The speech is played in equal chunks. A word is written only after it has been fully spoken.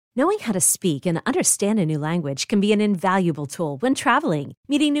Knowing how to speak and understand a new language can be an invaluable tool when traveling,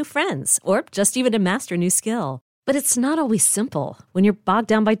 meeting new friends, or just even to master a new skill. But it's not always simple when you're bogged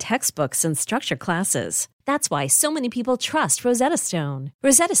down by textbooks and structured classes. That's why so many people trust Rosetta Stone.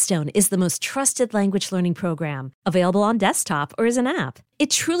 Rosetta Stone is the most trusted language learning program, available on desktop or as an app. It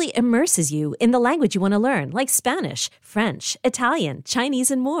truly immerses you in the language you want to learn, like Spanish, French, Italian,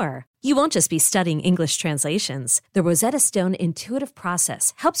 Chinese, and more. You won't just be studying English translations. The Rosetta Stone intuitive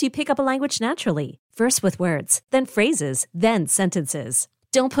process helps you pick up a language naturally, first with words, then phrases, then sentences.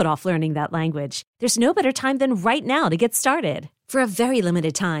 Don't put off learning that language. There's no better time than right now to get started. For a very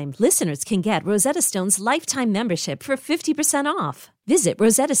limited time, listeners can get Rosetta Stone's lifetime membership for 50% off. Visit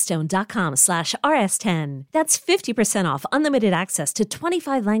rosettastone.com/rs10. That's 50% off unlimited access to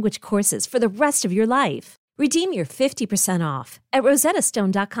 25 language courses for the rest of your life. Redeem your 50% off at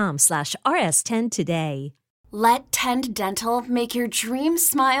rosettastone.com/rs10 today. Let Tend Dental make your dream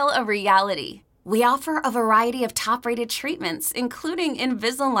smile a reality. We offer a variety of top-rated treatments, including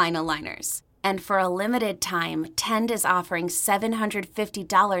Invisalign aligners. And for a limited time, Tend is offering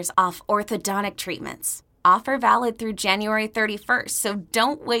 $750 off orthodontic treatments. Offer valid through January 31st, so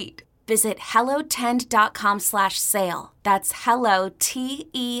don't wait. Visit hellotend.com/sale. That's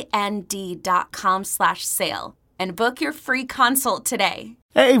hellotend.com/sale. And book your free consult today.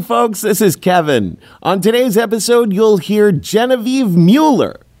 Hey folks, this is Kevin. On today's episode, you'll hear Genevieve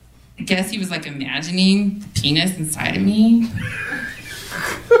Mueller. I guess he was like imagining the penis inside of me.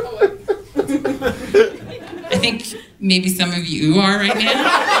 I think maybe some of you are right now.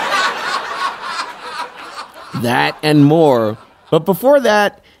 That and more. But before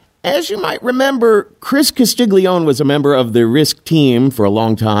that, as you might remember, Chris Castiglione was a member of the Risk team for a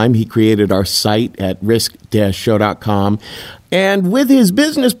long time. He created our site at risk-show.com. And with his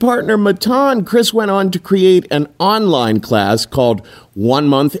business partner, Matan, Chris went on to create an online class called 1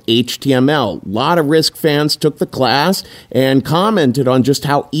 Month HTML. A lot of Risk fans took the class and commented on just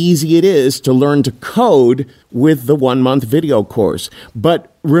how easy it is to learn to code with the 1 month video course. But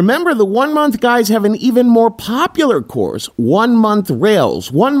remember, the 1 month guys have an even more popular course, 1 Month Rails.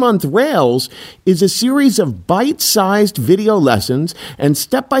 1 Month Rails is a series of bite-sized video lessons and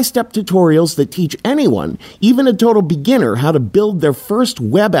step-by-step tutorials that teach anyone, even a total beginner, how to build their first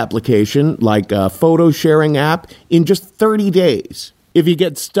web application, like a photo sharing app, in just 30 days. If you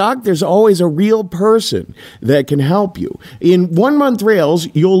get stuck, there's always a real person that can help you. In 1 Month Rails,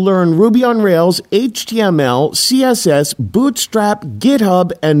 you'll learn Ruby on Rails, HTML, CSS, Bootstrap,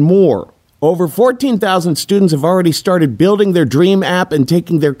 GitHub, and more. Over 14,000 students have already started building their dream app and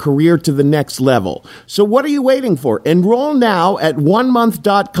taking their career to the next level. So what are you waiting for? Enroll now at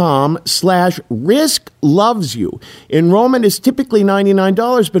onemonth.com/risklovesyou. Enrollment is typically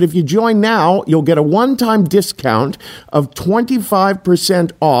 $99, but if you join now, you'll get a one-time discount of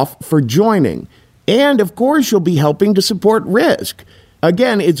 25% off for joining. And, of course, you'll be helping to support Risk.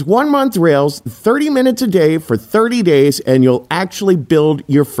 Again, it's 1 Month Rails, 30 minutes a day for 30 days, and you'll actually build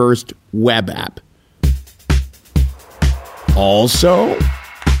your first web app. Also,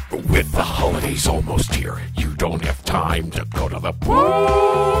 with the holidays almost here, you don't have time to go to the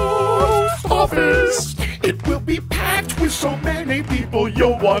post office. It will be packed with so many people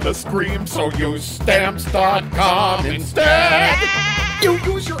you'll want to scream, so use Stamps.com instead. You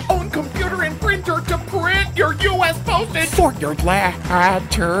use your own computer and printer to print your U.S. postage for your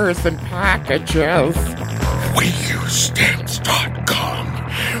letters and packages. We use Stamps.com.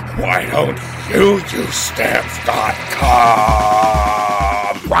 Why don't you use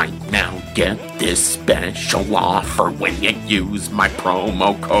Stamps.com? Right now, get this special offer when you use my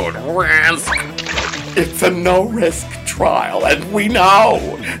promo code RISK. It's a no-risk trial, and we know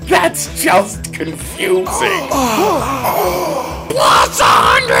that's just confusing. Plus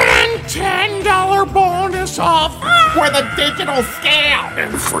 $110 bonus off with a digital scale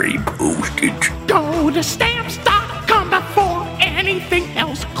and free postage. Go to Stamps.com before anything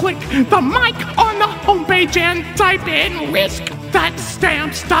else. Click the mic on the homepage and type in RISK. That's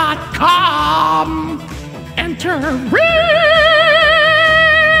Stamps.com. Enter RISK.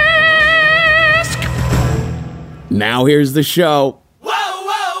 now here's the show.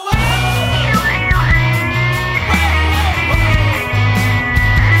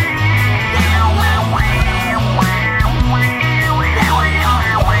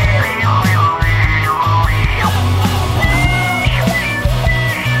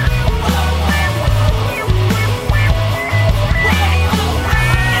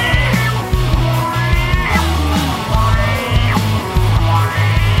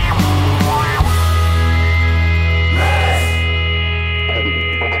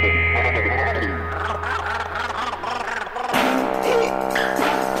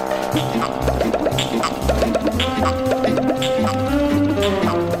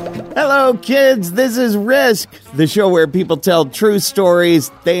 Hello, kids. This is Risk, the show where people tell true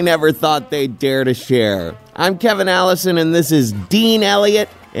stories they never thought they'd dare to share. I'm Kevin Allison, and this is Dean Elliott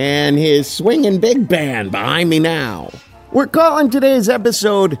and his swinging big band behind me now. We're calling today's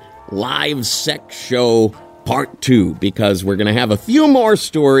episode Live Sex Show Part 2 because we're going to have a few more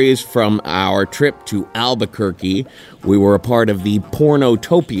stories from our trip to Albuquerque. We were a part of the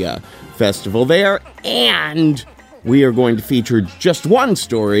Pornotopia Festival there, and we are going to feature just one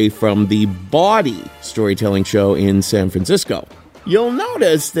story from the Bawdy Storytelling Show in San Francisco. You'll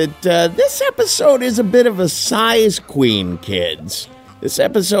notice that this episode is a bit of a size queen, kids. This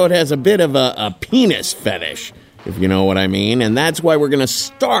episode has a bit of a penis fetish, if you know what I mean, and that's why we're going to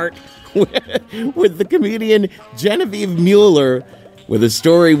start with the comedian Genevieve Mueller with a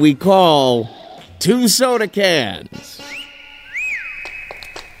story we call Two Soda Cans.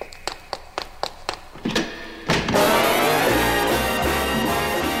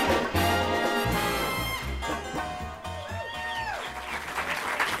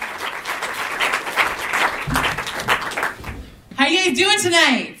 How you guys doing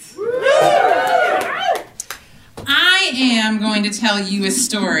tonight? I am going to tell you a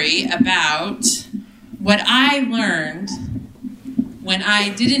story about what I learned when I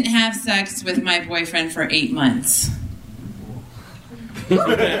didn't have sex with my boyfriend for 8 months.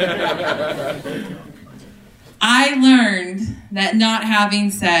 I learned that not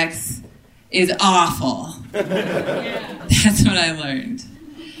having sex is awful. That's what I learned.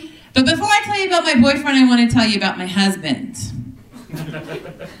 But before I tell you about my boyfriend, I want to tell you about my husband.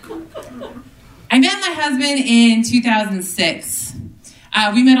 I met my husband in 2006.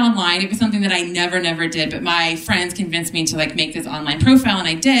 We met online. It was something that I never did, but my friends convinced me to make this online profile, and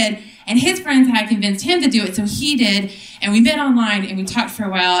I did. And his friends had convinced him to do it, so he did. And we met online, and we talked for a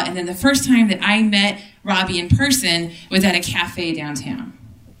while. And then the first time that I met Robbie in person was at a cafe downtown.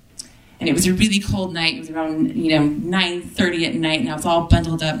 And it was a really cold night. It was around, 9:30 at night, and I was all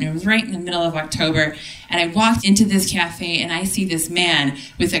bundled up, and it was right in the middle of October. And I walked into this cafe, and I see this man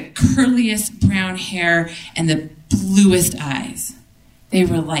with the curliest brown hair and the bluest eyes. They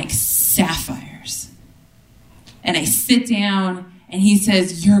were like sapphires. And I sit down, and he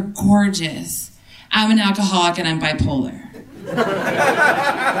says, "You're gorgeous. I'm an alcoholic, and I'm bipolar."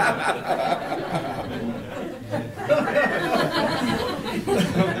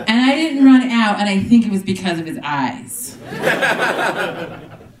 And I didn't run out, and I think it was because of his eyes.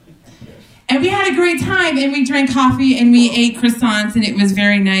 And we had a great time, and we drank coffee, and we ate croissants, and it was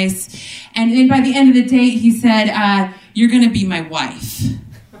very nice. And then by the end of the date, he said, "You're going to be my wife."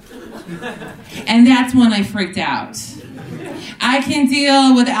 And that's when I freaked out. I can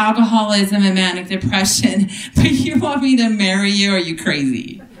deal with alcoholism and manic depression, but you want me to marry you? Are you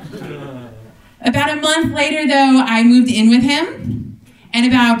crazy? About a month later, though, I moved in with him. And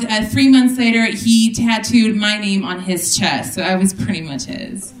about 3 months later, he tattooed my name on his chest, so I was pretty much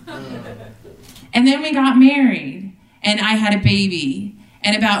his. And then we got married, and I had a baby.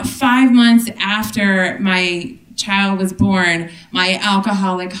 And about 5 months after my child was born, my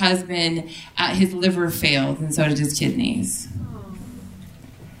alcoholic husband, his liver failed, and so did his kidneys.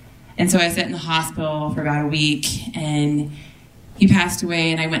 And so I sat in the hospital for about a week, and he passed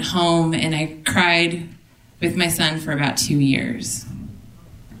away, and I went home, and I cried with my son for about 2 years.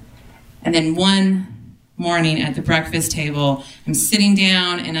 And then one morning at the breakfast table, I'm sitting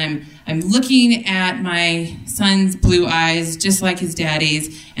down and I'm looking at my son's blue eyes, just like his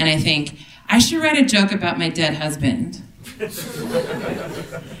daddy's, and I think, I should write a joke about my dead husband.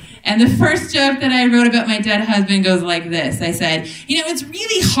 And the first joke that I wrote about my dead husband goes like this. I said, it's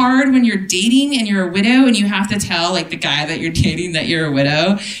really hard when you're dating and you're a widow and you have to tell the guy that you're dating that you're a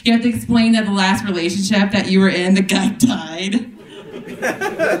widow. You have to explain that the last relationship that you were in, the guy died.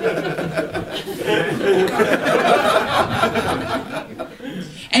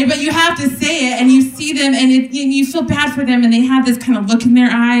 But you have to say it, and you see them, and you feel bad for them, and they have this kind of look in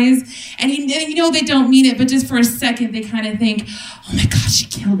their eyes, and they don't mean it, but just for a second they kind of think, "Oh my God, she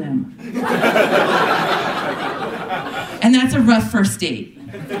killed him." And that's a rough first date.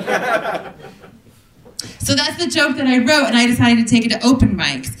 So that's the joke that I wrote, and I decided to take it to open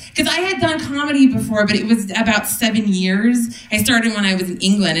mics. Because I had done comedy before, but it was about 7 years. I started when I was in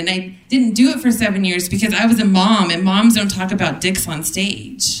England, and I didn't do it for 7 years because I was a mom, and moms don't talk about dicks on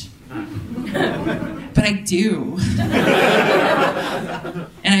stage. But I do.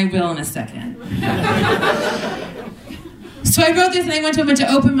 And I will in a second. So I wrote this, and I went to a bunch of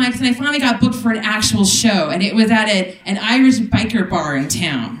open mics, and I finally got booked for an actual show, and it was at an Irish biker bar in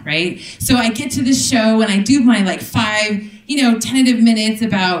town, right? So I get to this show, and I do my 5, tentative minutes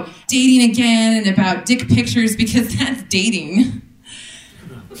about dating again and about dick pictures because that's dating.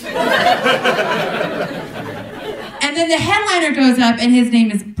 And then the headliner goes up and his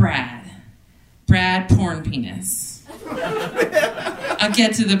name is Brad. Brad Porn Penis. I'll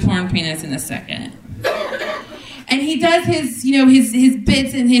get to the porn penis in a second. And he does his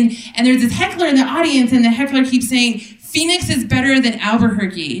bits and there's this heckler in the audience and the heckler keeps saying, Phoenix is better than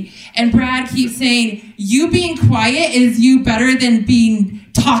Albuquerque. And Brad keeps saying, you being quiet is you better than being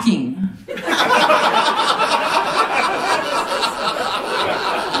talking.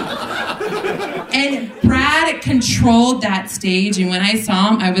 And Brad controlled that stage. And when I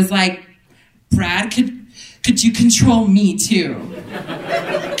saw him, I was like, Brad, could you control me too?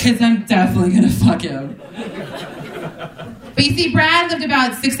 Because I'm definitely going to fuck him. But you see, Brad lived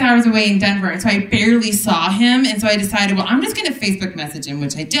about 6 hours away in Denver, so I barely saw him, and so I decided, well, I'm just going to Facebook message him,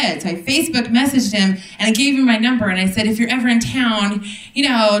 which I did. So I Facebook messaged him, and I gave him my number, and I said, if you're ever in town,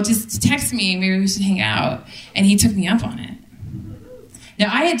 just text me, maybe we should hang out. And he took me up on it. Now,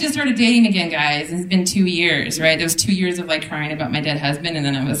 I had just started dating again, guys, and it's been 2 years, right? There was 2 years of, crying about my dead husband, and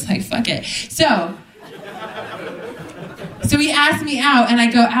then I was like, fuck it. So he asked me out, and I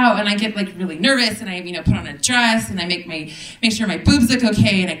go out, and I get really nervous, and I put on a dress, and I make sure my boobs look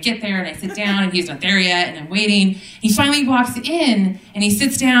okay, and I get there, and I sit down, and he's not there yet, and I'm waiting. He finally walks in, and he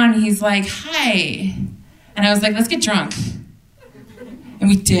sits down, and he's like, hi. And I was like, let's get drunk. And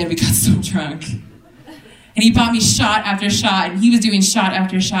we did. We got so drunk. And he bought me shot after shot, and he was doing shot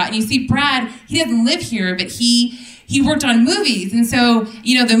after shot. And you see, Brad, he doesn't live here, but he worked on movies. And so,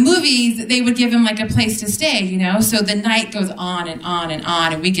 the movies, they would give him a place to stay, So the night goes on and on and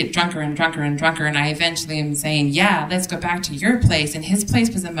on, and we get drunker and drunker and drunker. And I eventually am saying, yeah, let's go back to your place. And his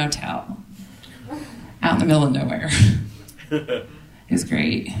place was a motel out in the middle of nowhere. It was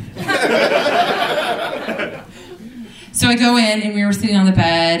great. So I go in, and we were sitting on the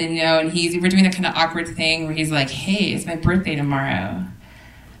bed, and we're doing that kind of awkward thing where he's like, hey, it's my birthday tomorrow.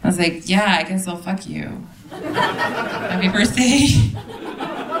 I was like, yeah, I guess I'll fuck you. Happy birthday.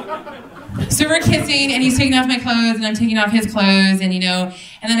 So we're kissing, and he's taking off my clothes, and I'm taking off his clothes, and and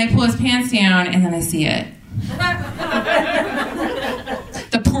then I pull his pants down, and then I see it.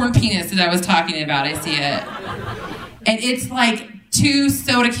 The porn penis that I was talking about, I see it. And it's like 2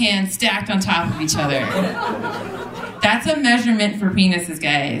 soda cans stacked on top of each other. That's a measurement for penises,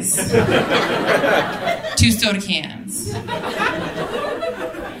 guys. 2 soda cans.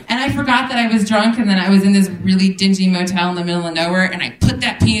 And I forgot that I was drunk, and then I was in this really dingy motel in the middle of nowhere, and I put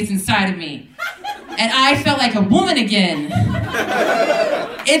that penis inside of me. And I felt like a woman again.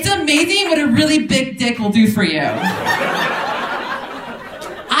 It's amazing what a really big dick will do for you.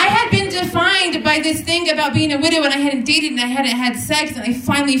 I had been defined by this thing about being a widow, and I hadn't dated, and I hadn't had sex, and I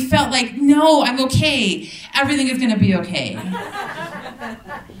finally felt like, no, I'm okay. Everything is going to be okay.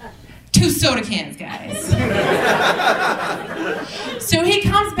 2 soda cans, guys. So he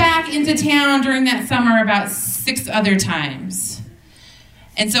comes back into town during that summer about 6 other times.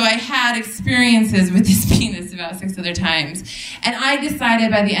 And so I had experiences with this penis about 6 other times. And I decided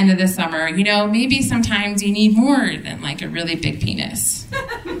by the end of the summer, maybe sometimes you need more than a really big penis.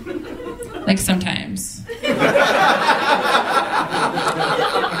 Sometimes.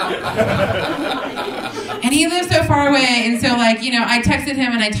 And he lives so far away, and so, I texted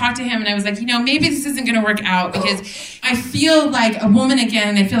him, and I talked to him, and I was like, maybe this isn't going to work out, because I feel like a woman again,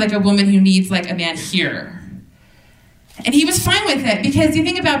 and I feel like a woman who needs, a man here. And he was fine with it, because the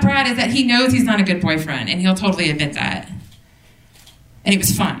thing about Brad is that he knows he's not a good boyfriend, and he'll totally admit that. And it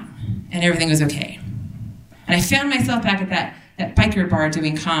was fun, and everything was okay. And I found myself back at that biker bar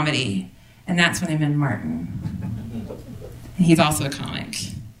doing comedy, and that's when I met Martin. And he's also a comic.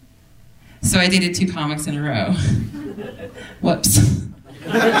 So I dated 2 comics in a row. Whoops.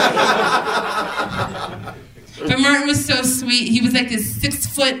 But Martin was so sweet. He was like this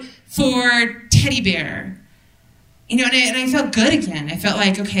 6'4" teddy bear. And I felt good again. I felt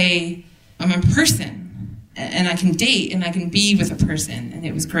like, okay, I'm a person. And I can date, and I can be with a person. And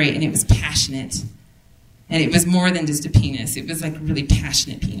it was great, and it was passionate. And it was more than just a penis. It was a really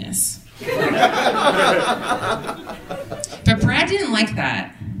passionate penis. But Brad didn't like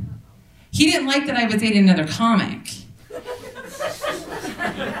that. He didn't like that I was dating another comic.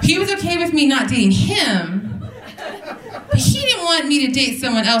 He was okay with me not dating him, but he didn't want me to date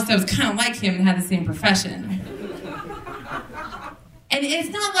someone else that was kind of like him and had the same profession. And it's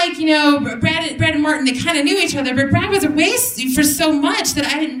not like, Brad and Martin, they kind of knew each other, but Brad was away for so much that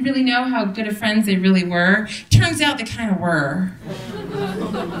I didn't really know how good of friends they really were. Turns out they kind of were.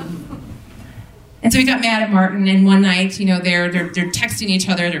 And so he got mad at Martin, and one night, they're texting each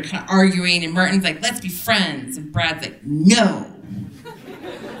other, they're kind of arguing, and Martin's like, let's be friends. And Brad's like, no.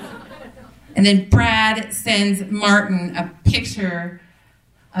 And then Brad sends Martin a picture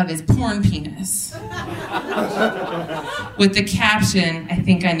of his porn penis with the caption, I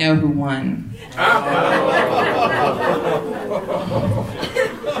think I know who won.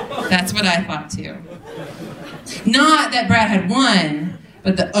 That's what I thought too. Not that Brad had won,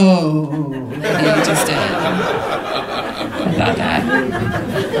 but that he just did. I thought that.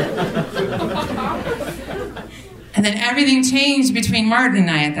 And then everything changed between Martin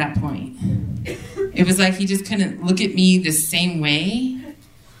and I at that point. It was like he just couldn't look at me the same way.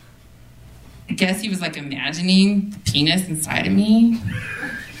 I guess he was like imagining the penis inside of me.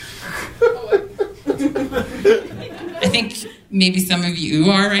 I think maybe some of you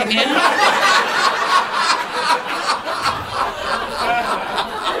are right now.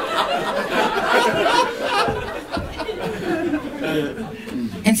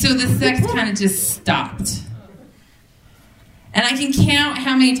 And so the sex kind of just stopped. And I can count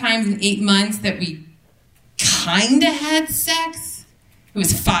how many times in 8 months that we kind of had sex. It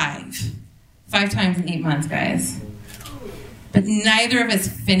was 5. 5 times in 8 months, guys. But neither of us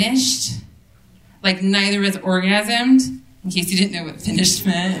finished. Like, neither of us orgasmed. In case you didn't know what finished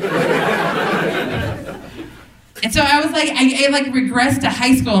meant. And so I was like, I regressed to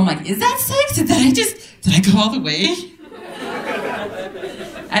high school. I'm like, is that sex? Did I go all the way?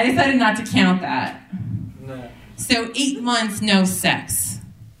 I decided not to count that. No. So 8 months, no sex.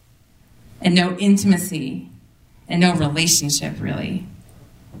 And no intimacy. And no relationship, really.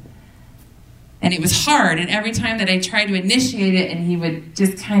 And it was hard. And every time that I tried to initiate it and he would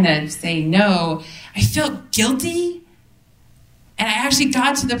just kind of say no, I felt guilty. And I actually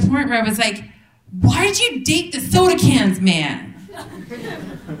got to the point where I was like, why did you date the soda cans man?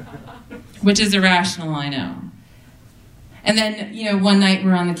 Which is irrational, I know. And then, one night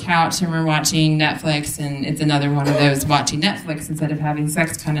we're on the couch and we're watching Netflix, and it's another one of those watching Netflix instead of having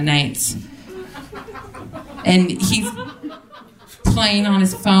sex kind of nights. And he's playing on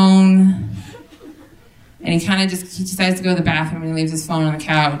his phone, and he decides to go to the bathroom and he leaves his phone on the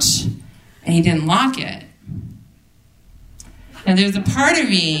couch, and he didn't lock it. And there's a part of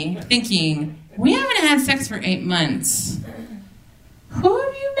me thinking, we haven't had sex for 8 months. Who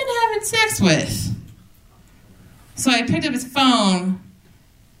have you been having sex with? So I picked up his phone,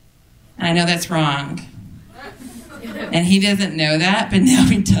 and I know that's wrong. And he doesn't know that, but now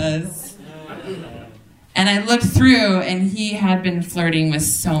he does. And I looked through, and he had been flirting with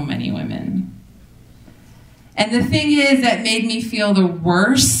so many women. And the thing is that made me feel the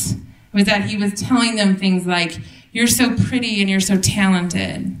worst was that he was telling them things like, you're so pretty and you're so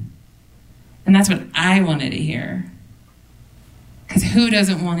talented. And that's what I wanted to hear. Because who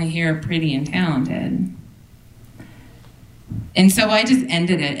doesn't want to hear pretty and talented? And so I just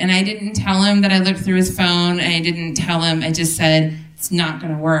ended it. And I didn't tell him that I looked through his phone. I didn't tell him. I just said, it's not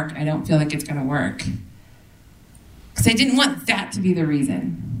going to work. I don't feel like it's going to work. Because I didn't want that to be the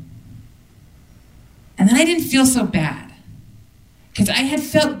reason. And then I didn't feel so bad. Because I had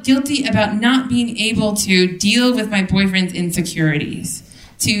felt guilty about not being able to deal with my boyfriend's insecurities.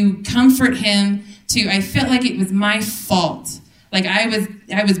 To comfort him. I felt like it was my fault. Like I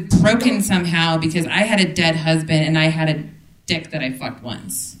was broken somehow because I had a dead husband and I had a dick that I fucked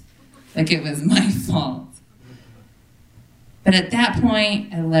once. Like it was my fault. But at that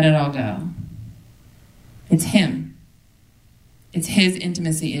point, I let it all go. It's him. It's his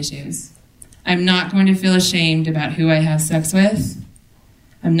intimacy issues. I'm not going to feel ashamed about who I have sex with.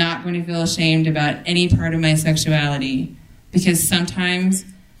 I'm not going to feel ashamed about any part of my sexuality because sometimes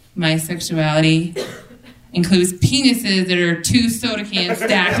my sexuality includes penises that are 2 soda cans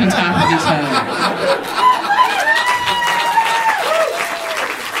stacked on top of each other.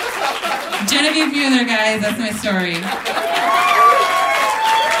 Genevieve Mueller, guys, that's my story.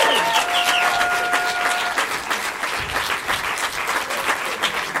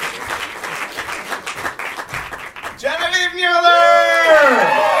 Genevieve Mueller!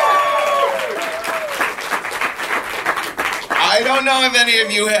 I don't know if any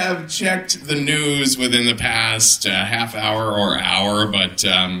of you have checked the news within the past half hour or hour, but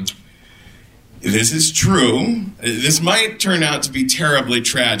this is true. This might turn out to be terribly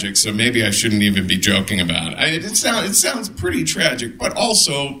tragic, so maybe I shouldn't even be joking about it. It sounds pretty tragic, but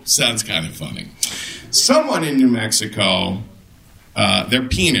also sounds kind of funny. Someone in New Mexico, their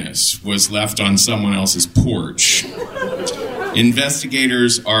penis was left on someone else's porch.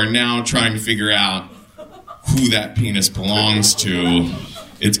 Investigators are now trying to figure out who that penis belongs to.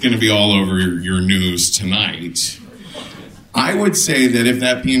 It's going to be all over your news tonight. I would say that if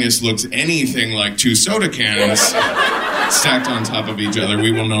that penis looks anything like 2 soda cans stacked on top of each other,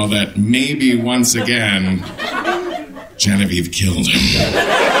 we will know that maybe once again, Genevieve killed him.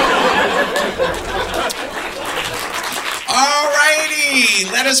 Alrighty,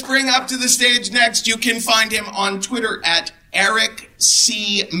 let us bring up to the stage next. You can find him on Twitter at Eric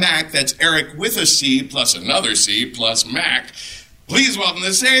C. Mack. That's Eric with a C plus another C plus Mac. Please welcome to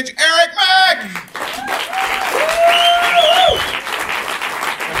the stage, Eric Mack!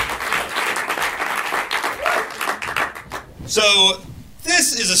 So,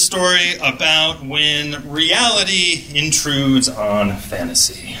 this is a story about when reality intrudes on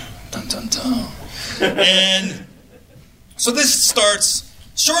fantasy. Dun dun dun. And so this starts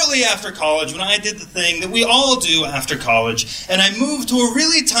shortly after college, when I did the thing that we all do after college, and I moved to a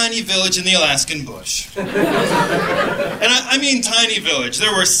really tiny village in the Alaskan bush. And I mean tiny village.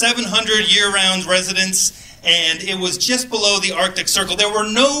 There were 700 year-round residents, and it was just below the Arctic Circle. There were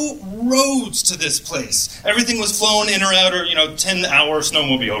no roads to this place. Everything was flown in or out, or, 10-hour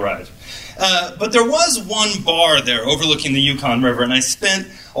snowmobile ride. But there was one bar there overlooking the Yukon River, and I spent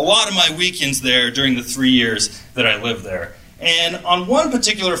a lot of my weekends there during the 3 years that I lived there. And on one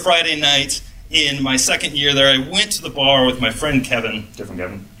particular Friday night in my second year there, I went to the bar with my friend Kevin, different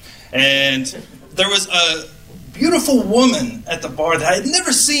Kevin, and there was a beautiful woman at the bar that I had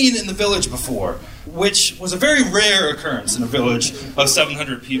never seen in the village before, which was a very rare occurrence in a village of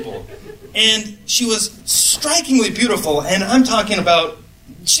 700 people. And she was strikingly beautiful, and I'm talking about,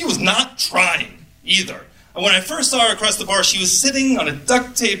 she was not trying either. And when I first saw her across the bar, she was sitting on a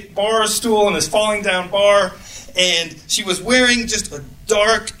duct-tape bar stool in this falling down bar, and she was wearing just a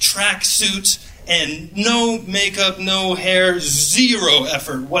dark tracksuit and no makeup, no hair, zero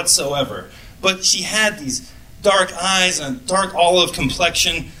effort whatsoever. But she had these dark eyes and a dark olive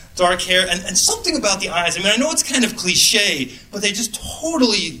complexion, dark hair, and something about the eyes. I mean, I know it's kind of cliche, but they just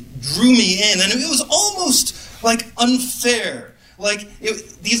totally drew me in, and it was almost like unfair. Like,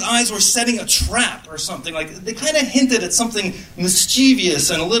 these eyes were setting a trap or something. Like, they kind of hinted at something mischievous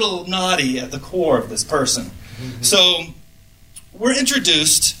and a little naughty at the core of this person. Mm-hmm. So, we're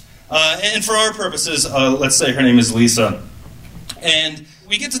introduced, and for our purposes, let's say her name is Lisa. And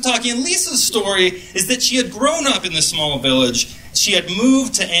we get to talking, and Lisa's story is that she had grown up in this small village. She had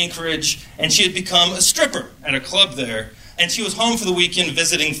moved to Anchorage, and she had become a stripper at a club there. And she was home for the weekend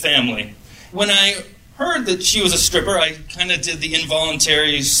visiting family. When I heard that she was a stripper, I kind of did the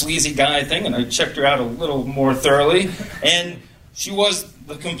involuntary sleazy guy thing, and I checked her out a little more thoroughly, and she was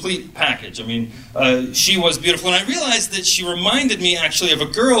the complete package. I mean, she was beautiful, and I realized that she reminded me actually of a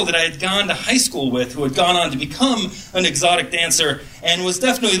girl that I had gone to high school with who had gone on to become an exotic dancer and was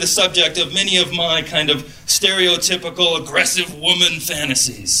definitely the subject of many of my kind of stereotypical aggressive woman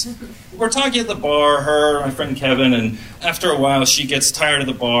fantasies. We're talking at the bar, her, my friend Kevin, and after a while she gets tired of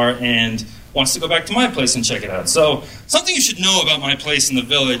the bar and wants to go back to my place and check it out. So, something you should know about my place in the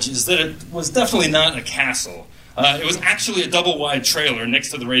village is that it was definitely not a castle. It was actually a double-wide trailer next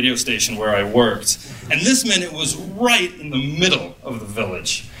to the radio station where I worked. And this meant it was right in the middle of the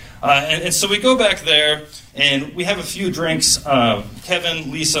village. And so we go back there, and we have a few drinks.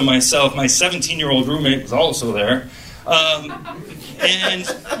 Kevin, Lisa, myself, my 17-year-old roommate was also there.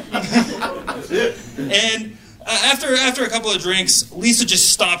 After a couple of drinks, Lisa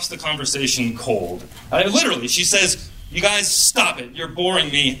just stops the conversation cold. Literally, she says, "You guys, stop it. You're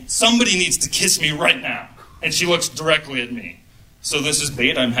boring me. Somebody needs to kiss me right now." And she looks directly at me. So this is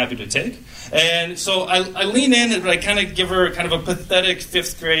bait I'm happy to take. And so I lean in and I kind of give her kind of a pathetic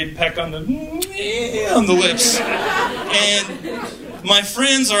 5th grade peck on the lips. And my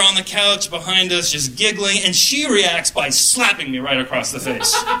friends are on the couch behind us just giggling, and she reacts by slapping me right across the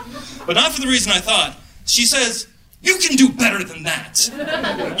face. But not for the reason I thought. She says, "You can do better than that.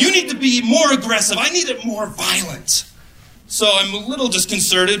 You need to be more aggressive. I need it more violent." So I'm a little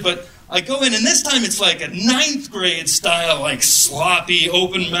disconcerted, but I go in, and this time it's like a 9th grade style, like sloppy,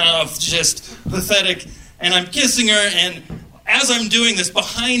 open mouth, just pathetic. And I'm kissing her, and as I'm doing this,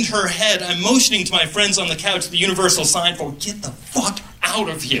 behind her head, I'm motioning to my friends on the couch the universal sign for, "Get the fuck out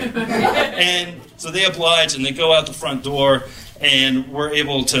of here." And so they oblige, and they go out the front door, and we're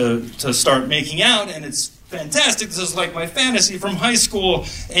able to start making out, and it's fantastic. This is like my fantasy from high school,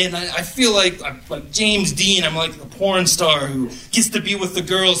 and I feel like I'm like James Dean. I'm like a porn star who gets to be with the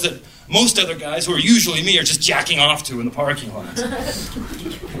girls that most other guys, who are usually me, are just jacking off to in the parking lot.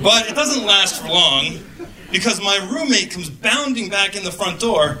 But it doesn't last for long, because my roommate comes bounding back in the front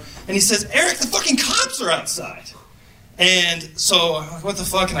door, and he says, "Eric, the fucking cops are outside." And so I'm like, what the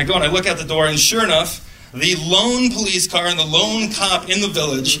fuck? And I go and I look out the door, and sure enough, the lone police car and the lone cop in the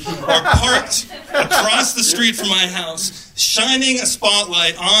village are parked across the street from my house, shining a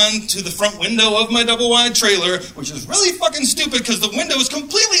spotlight onto the front window of my double-wide trailer, which is really fucking stupid because the window is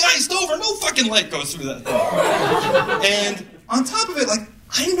completely iced over. No fucking light goes through that thing. And on top of it, like,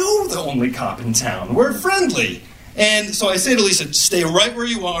 I know the only cop in town. We're friendly. And so I say to Lisa, stay right where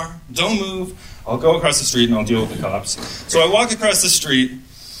you are. Don't move. I'll go across the street and I'll deal with the cops. So I walk across the street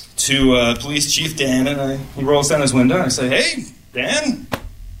to Police Chief Dan, and he rolls down his window, and I say, hey, Dan,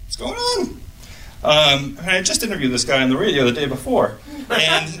 what's going on? And I just interviewed this guy on the radio the day before.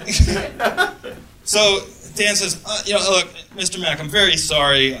 And so Dan says, look, Mr. Mack, I'm very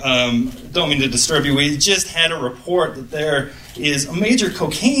sorry. Don't mean to disturb you. We just had a report that there is a major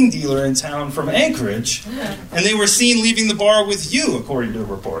cocaine dealer in town from Anchorage, and they were seen leaving the bar with you, according to the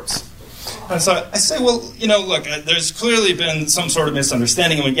reports. And so I say, well, look, there's clearly been some sort of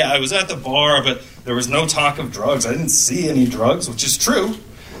misunderstanding. I mean, yeah, I was at the bar, but there was no talk of drugs. I didn't see any drugs, which is true.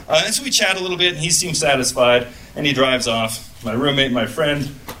 And so we chat a little bit, and he seems satisfied, and he drives off. My roommate and my friend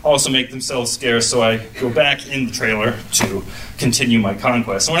also make themselves scarce, so I go back in the trailer to continue my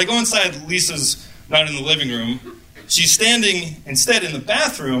conquest. And when I go inside, Lisa's not in the living room. She's standing instead in the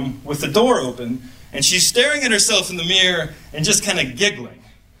bathroom with the door open, and she's staring at herself in the mirror and just kind of giggling.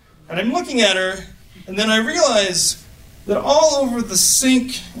 And I'm looking at her, and then I realize that all over the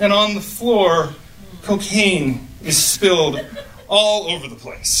sink and on the floor, cocaine is spilled all over the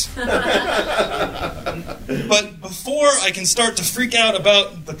place. But before I can start to freak out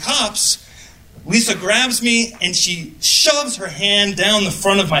about the cops, Lisa grabs me, and she shoves her hand down the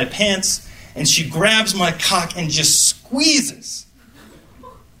front of my pants, and she grabs my cock and just squeezes.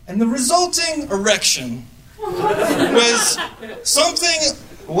 And the resulting erection was something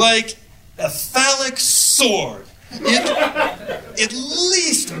like a phallic sword. At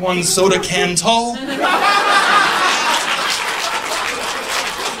least one soda can tall.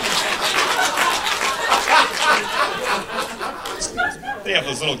 They have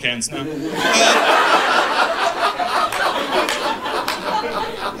those little cans now.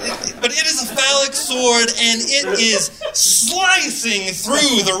 But it is a phallic sword, and it is slicing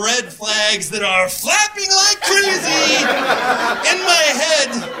through the red flags that are flapping like crazy in my head.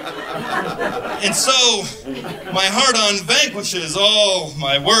 And so, my heart-on vanquishes all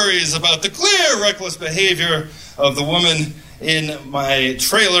my worries about the clear, reckless behavior of the woman in my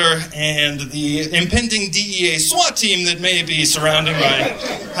trailer and the impending DEA SWAT team that may be surrounding my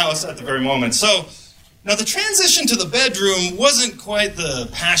house at the very moment. So, now the transition to the bedroom wasn't quite the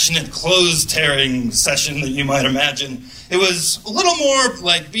passionate clothes-tearing session that you might imagine. It was a little more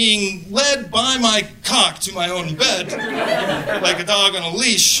like being led by my cock to my own bed, like a dog on a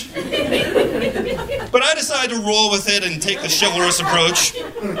leash. But I decided to roll with it and take the chivalrous approach.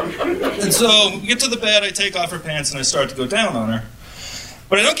 And so we get to the bed, I take off her pants, and I start to go down on her.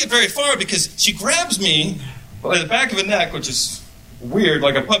 But I don't get very far because she grabs me by the back of the neck, which is weird,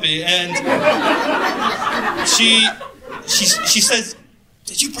 like a puppy, and she says,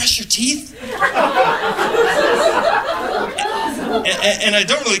 "Did you brush your teeth?" And I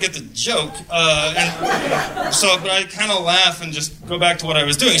don't really get the joke, but I kind of laugh and just go back to what I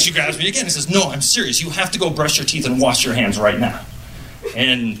was doing. She grabs me again and says, "No, I'm serious. You have to go brush your teeth and wash your hands right now."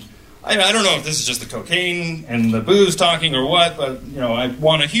 And I don't know if this is just the cocaine and the booze talking or what, but I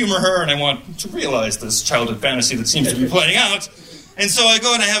want to humor her and I want to realize this childhood fantasy that seems to be playing out. And so I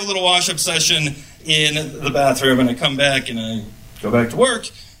go and I have a little wash-up session in the bathroom, and I come back and I go back to work.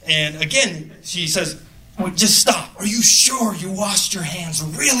 And again, she says, "Wait, just stop. Are you sure you washed your hands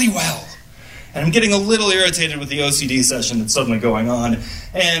really well?" And I'm getting a little irritated with the OCD session that's suddenly going on.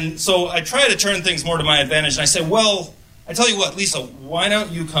 And so I try to turn things more to my advantage. And I say, "Well, I tell you what, Lisa, why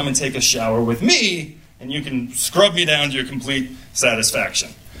don't you come and take a shower with me, and you can scrub me down to your complete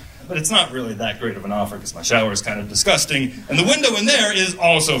satisfaction." But it's not really that great of an offer because my shower is kind of disgusting, and the window in there is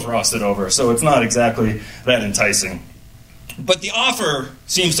also frosted over, so it's not exactly that enticing. But the offer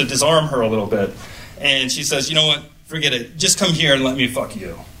seems to disarm her a little bit, and she says, "You know what, forget it, just come here and let me fuck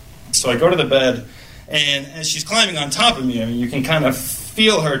you." So I go to the bed, and as she's climbing on top of me, you can kind of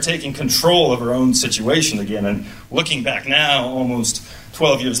feel her taking control of her own situation again, and looking back now, almost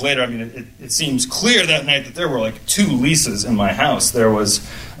 12 years later, it seems clear that night that there were like two Lisas in my house. There was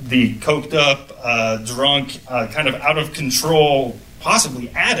the coked up, drunk, kind of out of control, possibly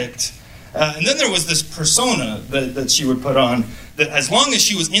addict. And then there was this persona that she would put on that as long as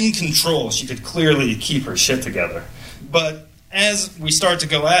she was in control, she could clearly keep her shit together. But as we start to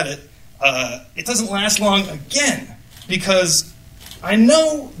go at it, it doesn't last long again, because I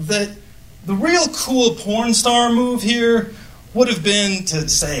know that the real cool porn star move here would have been to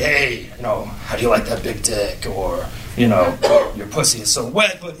say, hey, how do you like that big dick? Or, your pussy is so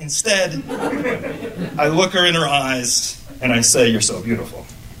wet. But instead, I look her in her eyes and I say, you're so beautiful.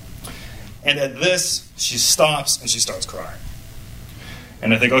 And at this, she stops and she starts crying.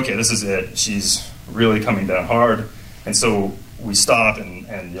 And I think, okay, this is it. She's really coming down hard. And so we stop and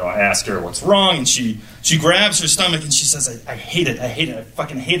I ask her what's wrong, and she grabs her stomach and she says, I hate it, I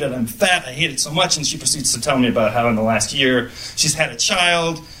fucking hate it, I'm fat, I hate it so much. And she proceeds to tell me about how in the last year she's had a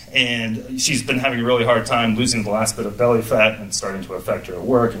child and she's been having a really hard time losing the last bit of belly fat and starting to affect her at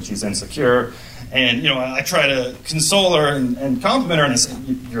work, and she's insecure. And, I try to console her and compliment her, and I say,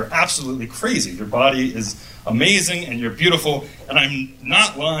 you're absolutely crazy. Your body is amazing, and you're beautiful, and I'm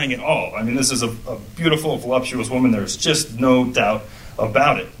not lying at all. I mean, this is a beautiful, voluptuous woman. There's just no doubt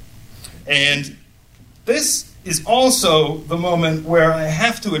about it. And this is also the moment where I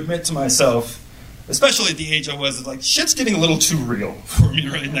have to admit to myself, especially at the age I was, like, shit's getting a little too real for me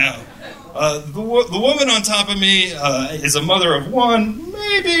right now. The woman on top of me is a mother of one,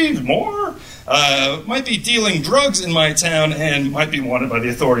 maybe more. Might be dealing drugs in my town and might be wanted by the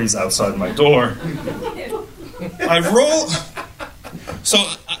authorities outside my door. So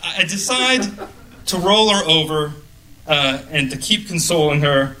I decide to roll her over and to keep consoling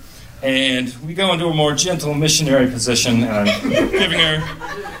her, and we go into a more gentle missionary position, and I'm giving her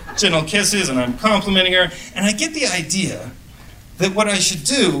gentle kisses and I'm complimenting her, and I get the idea that what I should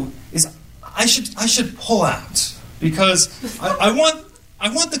do is I should pull out, because I want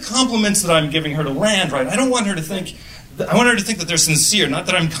the compliments that I'm giving her to land right. I want her to think that they're sincere, not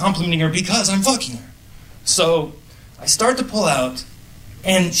that I'm complimenting her because I'm fucking her. So I start to pull out,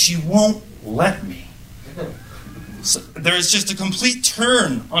 and she won't let me. So there is just a complete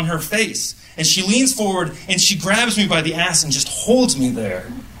turn on her face, and she leans forward and she grabs me by the ass and just holds me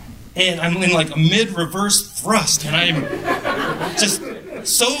there. And I'm in like a mid-reverse thrust, and I'm just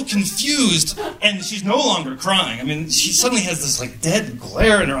so confused, and she's no longer crying. I mean, she suddenly has this like dead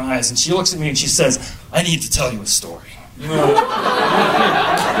glare in her eyes, and she looks at me and she says, I need to tell you a story. And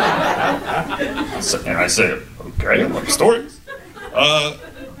I say, okay, what story?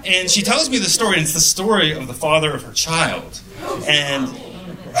 And she tells me the story, and it's the story of the father of her child, and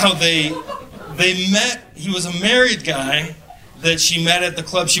how they met. He was a married guy that she met at the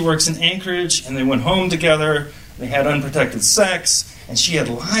club she works in Anchorage, and they went home together. They had unprotected sex, and she had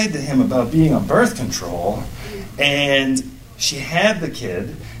lied to him about being on birth control, and she had the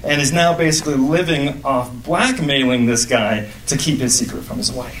kid and is now basically living off blackmailing this guy to keep his secret from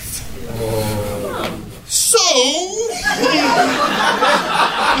his wife. So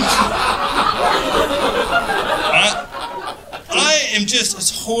I am just a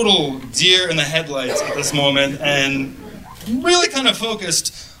total deer in the headlights at this moment, and really kind of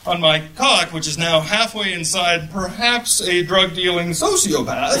focused on my cock, which is now halfway inside perhaps a drug-dealing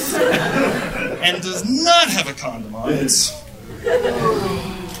sociopath, and does not have a condom on it.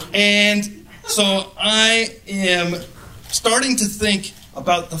 And so I am starting to think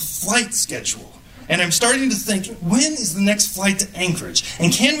about the flight schedule. And I'm starting to think, when is the next flight to Anchorage?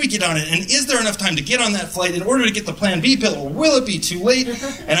 And can we get on it? And is there enough time to get on that flight in order to get the Plan B pill? Or will it be too late?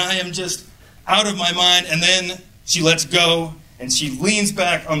 And I am just out of my mind. And then she lets go, and she leans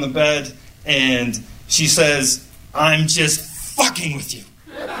back on the bed, and she says, I'm just fucking with you.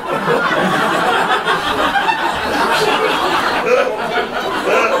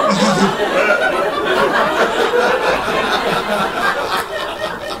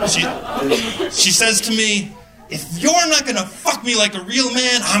 She says to me, if you're not going to fuck me like a real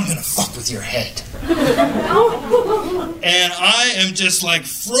man, I'm going to fuck with your head. And I am just like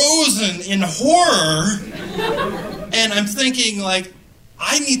frozen in horror. And I'm thinking like,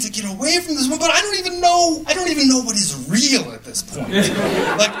 I need to get away from this one, but I don't even know what is real at this point.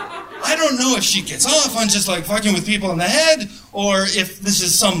 Like, I don't know if she gets off on just like fucking with people in the head, or if this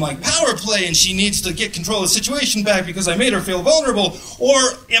is some like power play and she needs to get control of the situation back because I made her feel vulnerable, or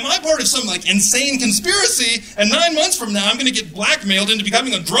am I part of some like insane conspiracy and 9 months from now I'm going to get blackmailed into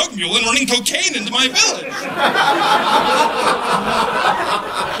becoming a drug mule and running cocaine into my village?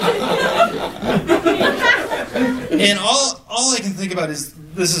 And all I can think about is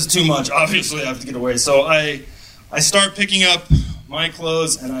this is too much. Obviously I have to get away. So I start picking up my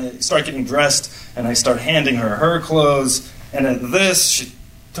clothes, and I start getting dressed, and I start handing her her clothes, and at this, she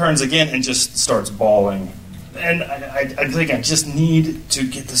turns again and just starts bawling. And I think I just need to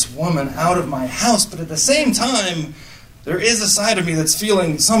get this woman out of my house, but at the same time, there is a side of me that's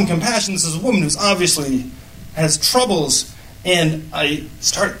feeling some compassion. This is a woman who's obviously has troubles, and I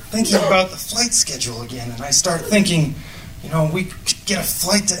start thinking about the flight schedule again, and I start thinking, we could get a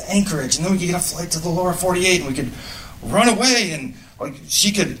flight to Anchorage, and then we could get a flight to the lower 48, and we could run away and like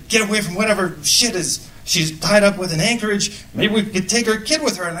she could get away from whatever shit is she's tied up with in Anchorage. Maybe we could take her kid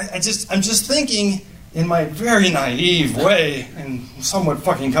with her. And I'm just thinking in my very naive way and somewhat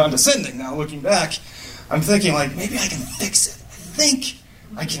fucking condescending now looking back, I'm thinking like, maybe I can fix it. I think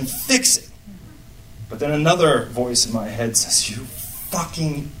I can fix it. But then another voice in my head says, you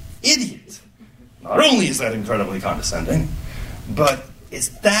fucking idiot. Not only is that incredibly condescending, but it's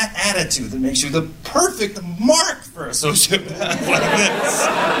that attitude that makes you the perfect mark for a sociopath like this.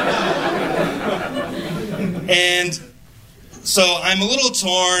 And so I'm a little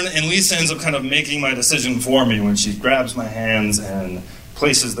torn, and Lisa ends up kind of making my decision for me when she grabs my hands and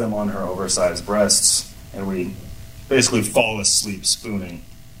places them on her oversized breasts, and we basically fall asleep spooning.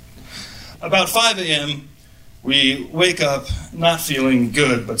 About 5 a.m., we wake up not feeling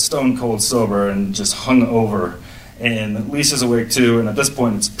good, but stone cold sober and just hung over. And Lisa's awake too, and at this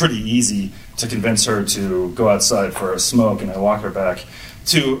point it's pretty easy to convince her to go outside for a smoke, and I walk her back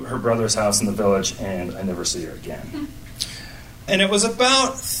to her brother's house in the village, and I never see her again. And it was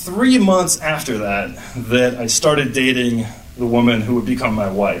about 3 months after that I started dating the woman who would become my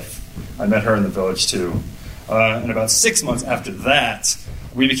wife. I met her in the village too. And about 6 months after that,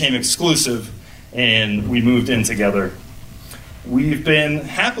 we became exclusive, and we moved in together. We've been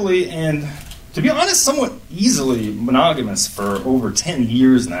happily and, to be honest, somewhat easily monogamous for over 10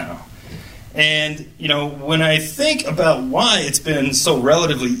 years now. And, you know, when I think about why it's been so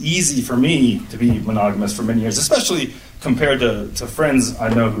relatively easy for me to be monogamous for many years, especially compared to friends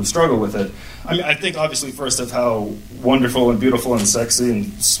I know who struggle with it, I mean, I think obviously first of how wonderful and beautiful and sexy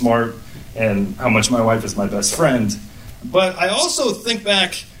and smart and how much my wife is my best friend. But I also think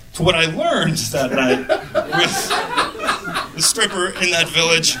back to what I learned that night with the stripper in that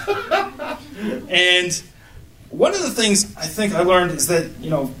village. And one of the things I think I learned is that, you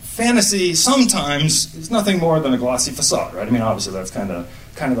know, fantasy sometimes is nothing more than a glossy facade, right? I mean, obviously that's kind of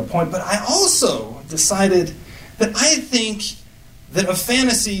the point. But I also decided that I think that a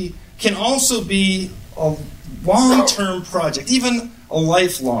fantasy can also be a long-term project, even a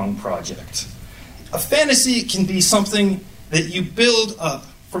lifelong project. A fantasy can be something that you build up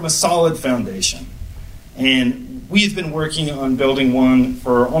from a solid foundation. And we've been working on building one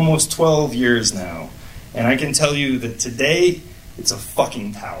for almost 12 years now. And I can tell you that today, it's a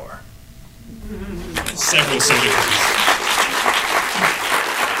fucking tower. Several centimeters.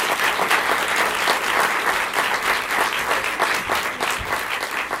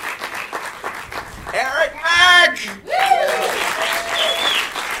 Eric Mack!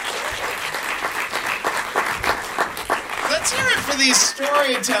 Let's hear it for these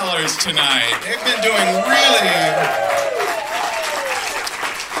storytellers tonight. They've been doing really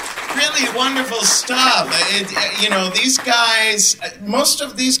wonderful stuff. These guys, most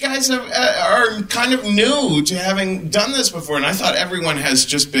of these guys are kind of new to having done this before, and I thought everyone has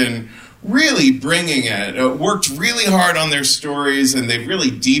just been really bringing it, worked really hard on their stories, and they've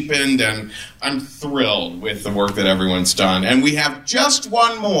really deepened, and I'm thrilled with the work that everyone's done. And we have just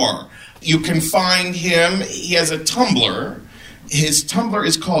one more. You can find him. He has a Tumblr. His Tumblr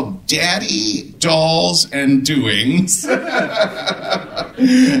is called Daddy, Dolls, and Doings.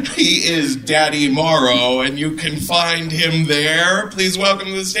 He is Daddy Morrow, and you can find him there. Please welcome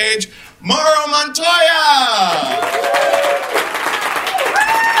to the stage, Mauro Montoya!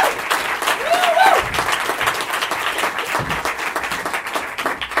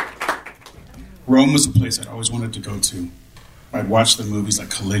 Rome was a place I'd always wanted to go to. I'd watch the movies like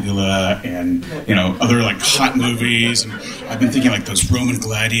Caligula and, other like hot movies. And I've been thinking like those Roman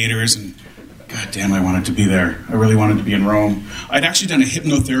gladiators, and God damn, I wanted to be there. I really wanted to be in Rome. I'd actually done a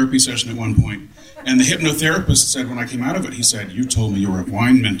hypnotherapy session at one point, and the hypnotherapist said when I came out of it, he said, "You told me you were a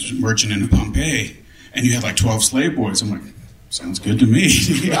wine merchant in Pompeii, and you had like 12 slave boys." I'm like, sounds good to me.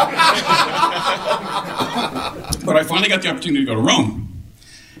 But I finally got the opportunity to go to Rome.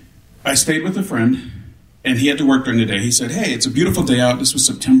 I stayed with a friend, and he had to work during the day. He said, "Hey, it's a beautiful day out." This was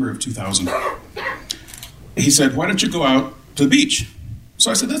September of 2000. He said, "Why don't you go out to the beach?" So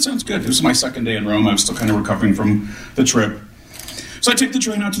I said, "That sounds good." This was my second day in Rome. I was still kind of recovering from the trip. So I take the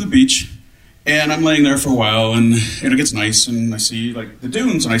train out to the beach, and I'm laying there for a while, and it gets nice, and I see like the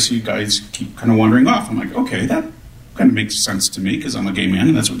dunes, and I see guys keep kind of wandering off. I'm like, okay, that kind of makes sense to me, because I'm a gay man,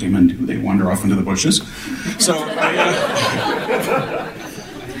 and that's what gay men do. They wander off into the bushes.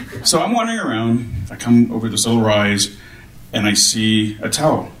 So I'm wandering around. I come over this little rise, and I see a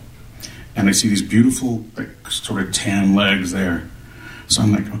towel. And I see these beautiful, like, sort of tan legs there. So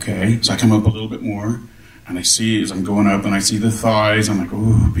I'm like, okay. So I come up a little bit more, and I see, as I'm going up, and I see the thighs. I'm like,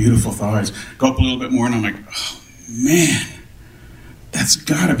 ooh, beautiful thighs. Go up a little bit more, and I'm like, oh, man, that's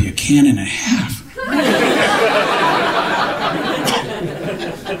got to be a can and a half.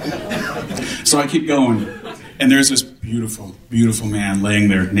 So I keep going, and there's this beautiful, beautiful man laying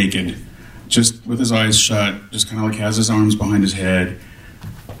there naked, just with his eyes shut, just kind of like has his arms behind his head.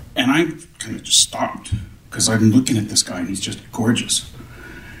 And I kind of just stopped, because I'm looking at this guy, and he's just gorgeous.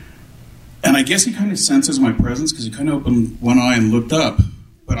 And I guess he kind of senses my presence, because he kind of opened one eye and looked up.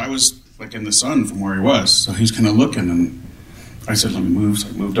 But I was like in the sun from where he was, so he's kind of looking, and I said, let me move. So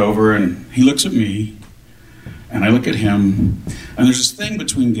I moved over, and he looks at me, and I look at him, and there's this thing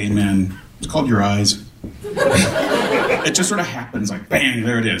between gay men. It's called your eyes. It just sort of happens, like bang,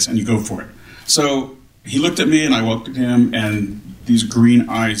 there it is, and you go for it. So he looked at me, and I looked at him, and these green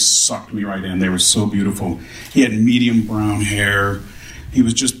eyes sucked me right in. They were so beautiful. He had medium brown hair. He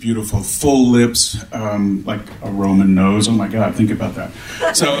was just beautiful. Full lips, like a Roman nose. Oh my God, think about that.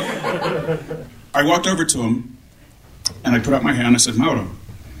 So I walked over to him, and I put out my hand. I said, Mauro.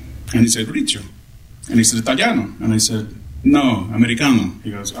 And he said, Riccio. And he said, Italiano. And I said, no, Americano. He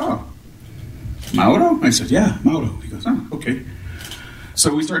goes, oh, Mauro? I said, yeah, Mauro. He goes, oh, okay.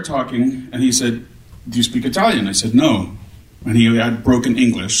 So we start talking, and he said, do you speak Italian? I said, no. And he had broken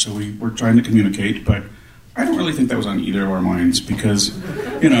English, so we were trying to communicate, but I don't really think that was on either of our minds because,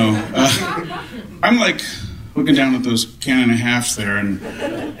 I'm like looking down at those can and a halves there, and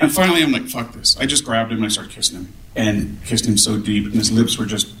finally I'm like, fuck this. I just grabbed him and I started kissing him, and kissed him so deep, and his lips were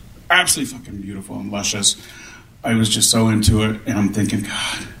just absolutely fucking beautiful and luscious. I was just so into it, and I'm thinking,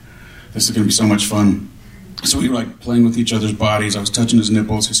 God, this is going to be so much fun. So we were like playing with each other's bodies. I was touching his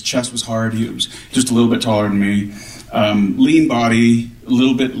nipples. His chest was hard. He was just a little bit taller than me. Lean body, a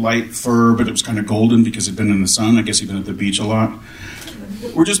little bit light fur, but it was kind of golden because he'd been in the sun. I guess he'd been at the beach a lot.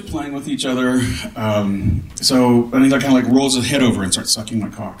 We're just playing with each other. And he kind of like rolls his head over and starts sucking my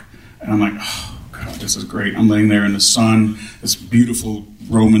cock. And I'm like, oh, God, this is great. I'm laying there in the sun. This beautiful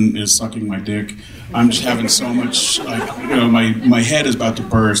Roman is sucking my dick. I'm just having so much, my head is about to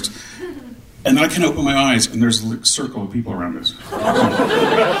burst. And then I can open my eyes, and there's a circle of people around us.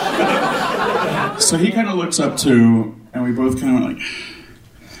 So he kind of looks up too, and we both kind of went like,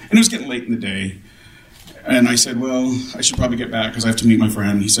 and it was getting late in the day. And I said, well, I should probably get back because I have to meet my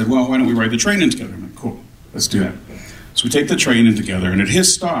friend. He said, well, why don't we ride the train in together? I'm like, cool, let's do that. So we take the train in together, and at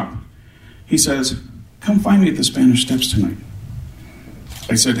his stop, he says, come find me at the Spanish Steps tonight.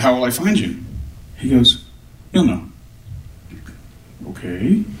 I said, how will I find you? He goes, you'll know.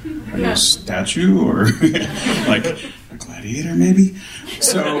 Okay, are you a statue or like a gladiator maybe?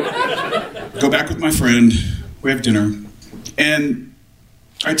 So go back with my friend, we have dinner, and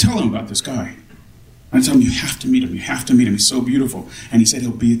I tell him about this guy. I tell him, you have to meet him, he's so beautiful. And he said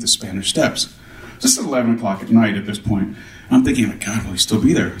he'll be at the Spanish Steps. This is 11 o'clock at night at this point. I'm thinking, like, God, will he still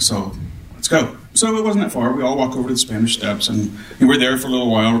be there? So let's go. So it wasn't that far. We all walk over to the Spanish Steps, and we're there for a little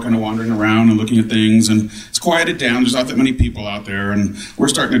while. We're kind of wandering around and looking at things, and it's quieted down. There's not that many people out there, and we're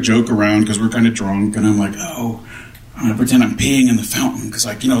starting to joke around because we're kind of drunk, and I'm like, oh, I'm going to pretend I'm peeing in the fountain because,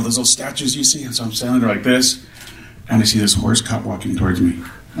 like, those little statues you see, and so I'm standing there like this, and I see this horse cop walking towards me.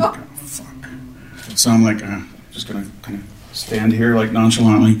 I'm like, oh, fuck. So I'm like, just going to kind of stand here, like,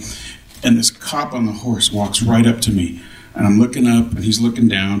 nonchalantly, and this cop on the horse walks right up to me. And I'm looking up, and he's looking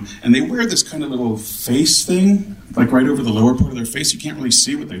down, and they wear this kind of little face thing, like right over the lower part of their face. You can't really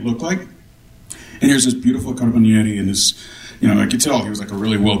see what they look like. And here's this beautiful Carabinieri, and this, I could tell he was like a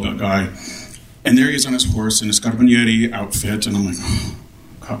really well-built guy. And there he is on his horse in his Carabinieri outfit, and I'm like, oh,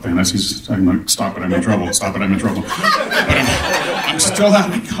 cop fantasies. I'm like, stop it, I'm in trouble. But I'm still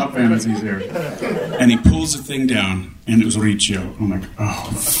having cop fantasies here. And he pulls the thing down, and it was Riccio. I'm like,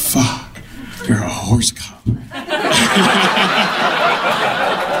 oh, fuck. You're a horse cop.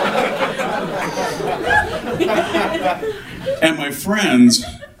 And my friends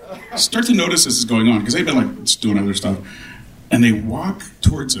start to notice this is going on because they've been like just doing other stuff, and they walk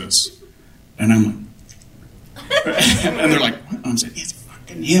towards us, and I'm like, and they're like, what? I'm saying, it's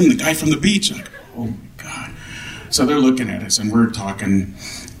fucking him, the guy from the beach. I'm like, oh my God. So they're looking at us, and we're talking,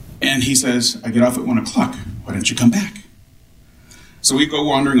 and he says, I get off at 1 o'clock. Why don't you come back? So we go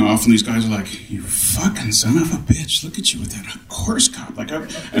wandering off, and these guys are like, you fucking son of a bitch, look at you with that horse cop.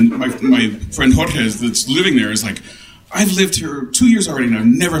 And my friend Jorge that's living there is like, I've lived here 2 years already, and I've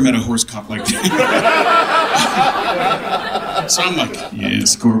never met a horse cop like that. So I'm like, yeah,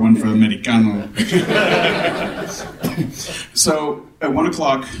 score one for Americano. So at 1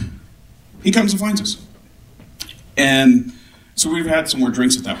 o'clock, he comes and finds us. And so we've had some more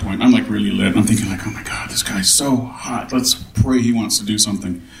drinks at that point. I'm like really lit. I'm thinking like, oh my God, this guy's so hot. Let's pray he wants to do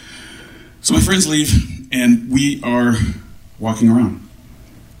something. So my friends leave, and we are walking around.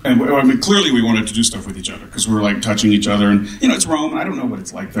 And I mean, clearly we wanted to do stuff with each other because we were like touching each other. And, you know, it's Rome. I don't know what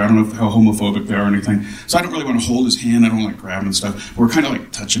it's like there. I don't know how homophobic they are or anything. So I don't really want to hold his hand. I don't like grab him and stuff. We're kind of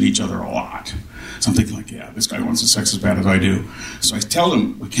like touching each other a lot. So I'm thinking like, yeah, this guy wants the sex as bad as I do. So I tell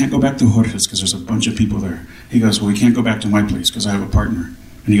him, we can't go back to Jorge's because there's a bunch of people there. He goes, well, we can't go back to my place because I have a partner.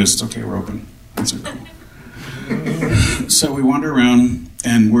 And he goes, it's okay, we're open. I said, cool. So we wander around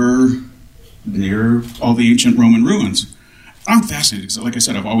and we're near all the ancient Roman ruins. I'm fascinated because, like I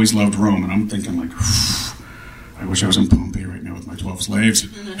said, I've always loved Rome, and I'm thinking, like, I wish I was in Pompeii right now with my 12 slaves.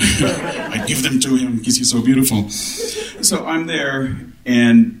 I'd give them to him because he's so beautiful. So I'm there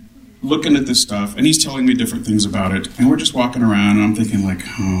and looking at this stuff, and he's telling me different things about it, and we're just walking around, and I'm thinking, like,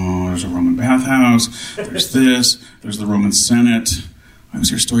 oh, there's a Roman bathhouse, there's this, there's the Roman Senate. I always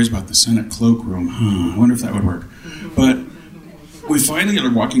hear stories about the Senate cloakroom. I wonder if that would work. But we finally are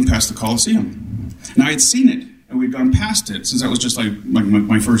walking past the Colosseum. Now, I had seen it, and we'd gone past it, since that was just like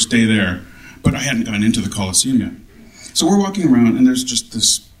my first day there. But I hadn't gone into the Colosseum yet. So we're walking around, and there's just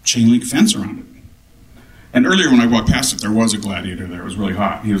this chain link fence around it. And earlier when I walked past it, there was a gladiator there. It was really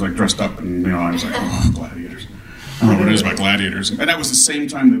hot. He was like dressed up, and I was like, oh, gladiators. I don't know what it is about gladiators. And that was the same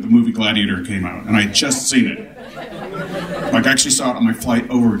time that the movie Gladiator came out, and I had just seen it. Like, I actually saw it on my flight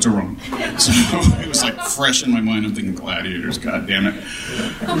over to Rome. So it was like fresh in my mind. I'm thinking gladiators, god damn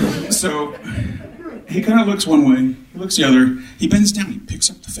it. So he kind of looks one way, he looks the other, he bends down, he picks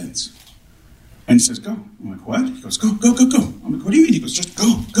up the fence. And he says, go. I'm like, what? He goes, go, go, go, go. I'm like, what do you mean? He goes, just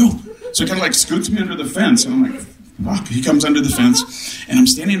go, go. So he kind of like scoots me under the fence, and I'm like, fuck. He comes under the fence, and I'm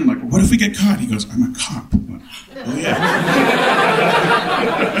standing, and I'm like, what if we get caught? He goes, I'm a cop. I'm like, oh yeah.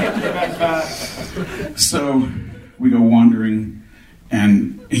 So we go wandering,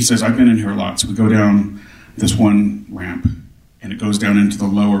 and he says, I've been in here a lot. So we go down this one ramp, and it goes down into the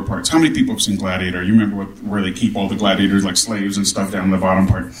lower parts. How many people have seen Gladiator? You remember where they keep all the gladiators, like slaves and stuff, down in the bottom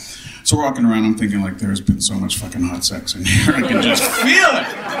part. So we're walking around, I'm thinking, like, there's been so much fucking hot sex in here. I can just feel it.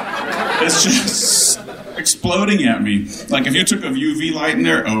 It's just exploding at me. Like, if you took a UV light in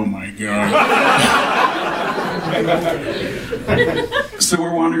there, oh my God. So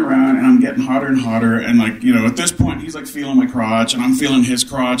we're wandering around, and I'm getting hotter and hotter, and, like, at this point, he's, like, feeling my crotch, and I'm feeling his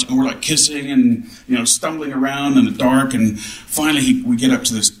crotch, and we're, like, kissing and, stumbling around in the dark, and finally we get up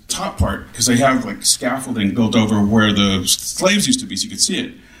to this top part, because they have, like, scaffolding built over where the slaves used to be, so you could see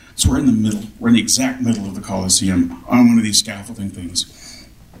it. So we're in the middle. We're in the exact middle of the Colosseum on one of these scaffolding things.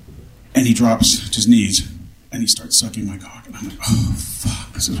 And he drops to his knees, and he starts sucking my cock. And I'm like, oh,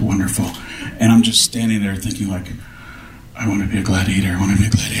 fuck, this is wonderful. And I'm just standing there thinking, like, I want to be a gladiator. I want to be a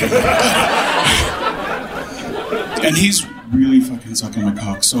gladiator. And he's really fucking sucking my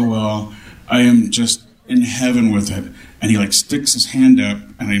cock so well. I am just in heaven with it. And he, like, sticks his hand up,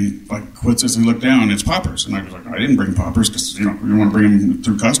 and he, like, quits as he looked down. It's poppers. And I was like, I didn't bring poppers because, we don't want to bring them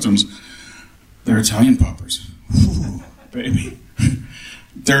through customs. They're Italian poppers. Ooh, baby.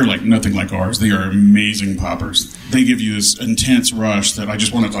 They're, like, nothing like ours. They are amazing poppers. They give you this intense rush that I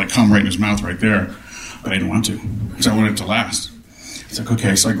just wanted to, like, come right in his mouth right there. But I didn't want to because I wanted it to last. It's like,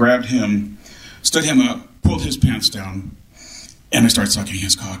 okay. So I grabbed him, stood him up, pulled his pants down, and I started sucking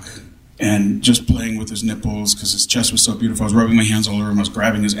his cock. And just playing with his nipples because his chest was so beautiful. I was rubbing my hands all over him. I was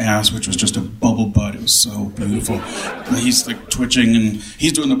grabbing his ass, which was just a bubble butt. It was so beautiful. And he's like twitching, and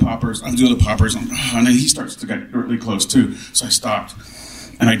he's doing the poppers. I'm doing the poppers. And then he starts to get really close too. So I stopped,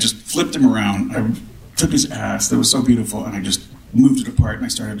 and I just flipped him around. I took his ass. That was so beautiful, and I just moved it apart, and I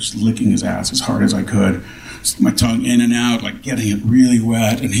started just licking his ass as hard as I could. Just my tongue in and out, like getting it really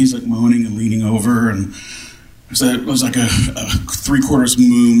wet. And he's like moaning and leaning over, and it was like a 3/4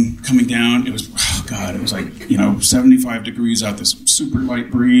 moon coming down. It was, oh God, it was like, 75 degrees out, this super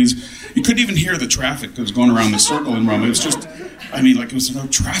light breeze. You couldn't even hear the traffic that was going around the circle in Rome. It was just, it was no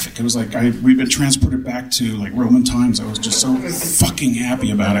traffic. It was like we'd been transported back to, like, Roman times. I was just so fucking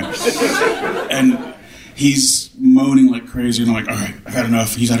happy about it. And he's moaning like crazy, and I'm like, all right, I've had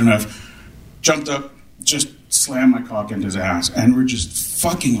enough. He's had enough. Jumped up, just slammed my cock into his ass, and we're just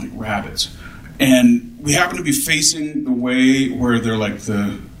fucking like rabbits. And we happen to be facing the way where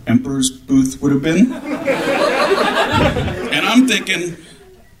the emperor's booth would have been. And I'm thinking,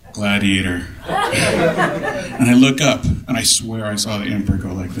 gladiator. And I look up, and I swear I saw the emperor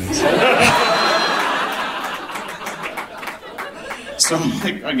go like this. So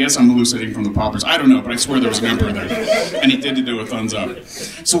I guess I'm hallucinating from the poppers. I don't know, but I swear there was an emperor there. And he did do a thumbs up.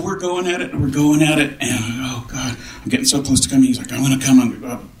 So we're going at it, and oh God, I'm getting so close to coming. He's like, I'm going to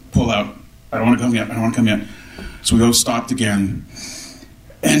come, pull out. I don't want to come yet. So we go stopped again.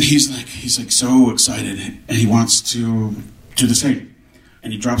 And he's like so excited, and he wants to do the same.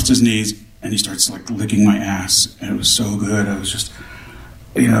 And he drops to his knees, and he starts like licking my ass. And it was so good.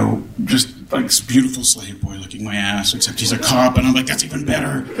 you know, just like this beautiful slave boy licking my ass, except he's a cop, and I'm like, that's even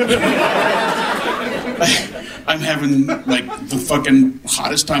better. I'm having, like, the fucking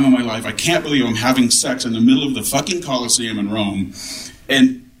hottest time of my life. I can't believe I'm having sex in the middle of the fucking Colosseum in Rome,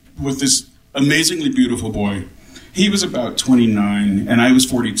 and with this amazingly beautiful boy. He was about 29, and I was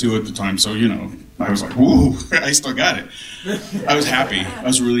 42 at the time, so, you know, I was like, whoa, I still got it. I was happy. I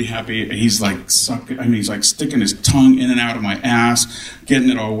was really happy. He's like he's like sticking his tongue in and out of my ass, getting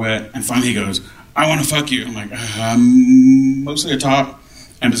it all wet, and finally he goes, I want to fuck you. I'm like, mostly a top.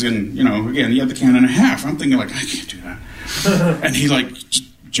 And just getting, you know, again, he had the can and a half. I'm thinking, like, I can't do that. And he, like,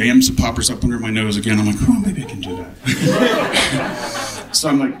 jams the poppers up under my nose again. I'm like, oh, maybe I can do that. So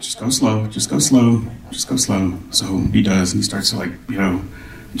I'm like, just go slow, just go slow, just go slow. So he does, and he starts to, like, you know,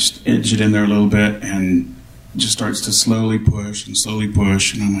 just edge it in there a little bit, and just starts to slowly push. And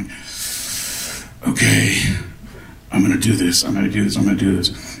I'm like, okay, I'm going to do this.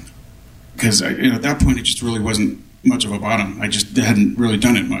 Because, you know, at that point, it just really wasn't much of a bottom. I just hadn't really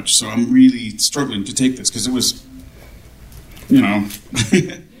done it much. So I'm really struggling to take this, because it was, you know,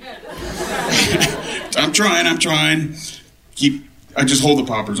 I'm trying. I just hold the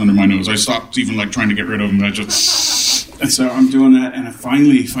poppers under my nose. I stopped even, like, trying to get rid of them. And so I'm doing that, and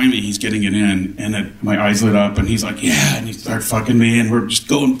finally he's getting it in, and my eyes lit up, and he's like, yeah, and he started fucking me, and we're just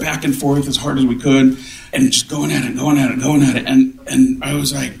going back and forth as hard as we could, and just going at it, and I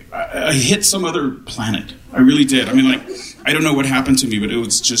was like, I hit some other planet. I really did. I mean, like, I don't know what happened to me, but it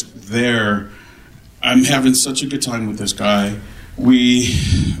was just there. I'm having such a good time with this guy. We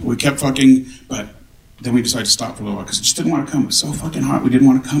kept fucking, but then we decided to stop for a little while, because it just didn't want to come. It was so fucking hot, we didn't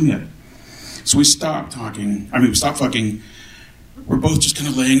want to come yet. So we stopped fucking. We're both just kind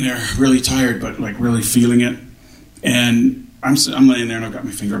of laying there, really tired, but, like, really feeling it. And I'm laying there, and I've got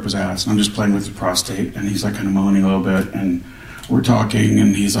my finger up his ass, and I'm just playing with the prostate, and he's, like, kind of moaning a little bit, and we're talking,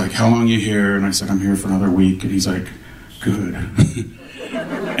 and he's like, how long are you here? And I said, I'm here for another week. And he's like, good.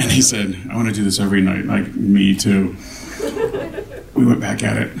 And he said, I want to do this every night. Like, me too. We went back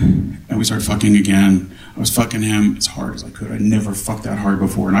at it, and we started fucking again. I was fucking him as hard as I could. I never fucked that hard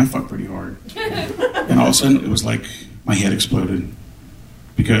before, and I fucked pretty hard. And all of a sudden, it was like my head exploded,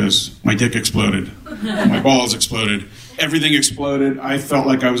 because my dick exploded, my balls exploded, everything exploded. I felt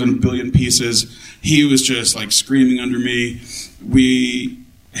like I was in a billion pieces. He was just, like, screaming under me. We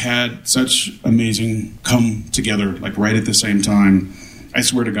had such amazing come together, like, right at the same time. I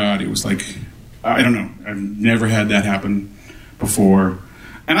swear to God, it was like, I don't know. I've never had that happen before.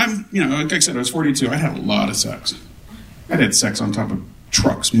 And I'm, you know, like I said, I was 42. I had a lot of sex. I had sex on top of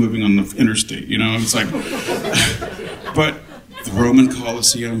trucks moving on the interstate, you know? It's like, but the Roman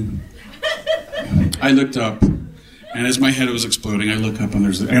Colosseum, I looked up, and as my head was exploding, I look up, and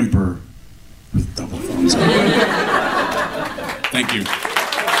there's the emperor with double thumbs up. Thank you.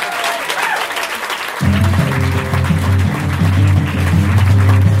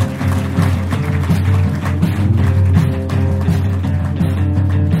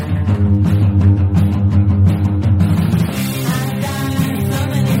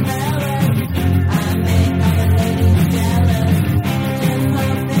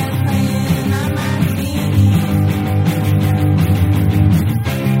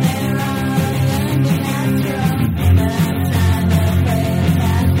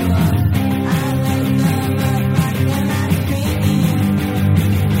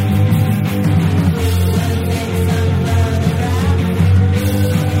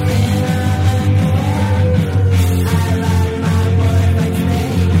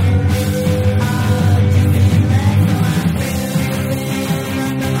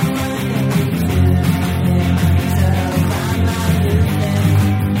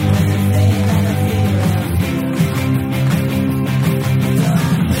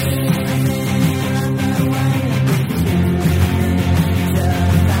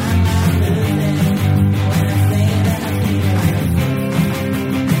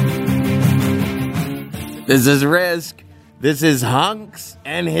 This is Risk. This is Hunks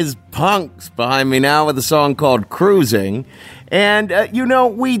and his punks behind me now with a song called Cruising. And, you know,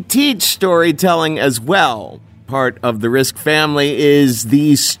 we teach storytelling as well. Part of the Risk family is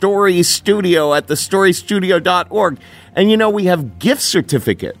the Story Studio at thestorystudio.org. And, you know, we have gift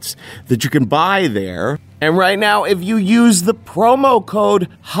certificates that you can buy there. And right now, if you use the promo code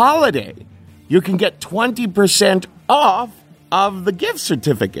HOLIDAY, you can get 20% off of the gift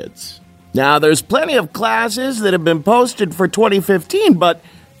certificates. Now, there's plenty of classes that have been posted for 2015, but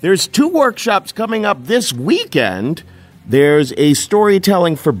there's 2 workshops coming up this weekend. There's a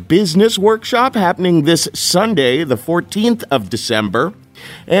Storytelling for Business workshop happening this Sunday, the 14th of December.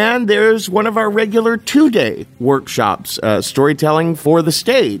 And there's one of our regular 2-day workshops, storytelling for the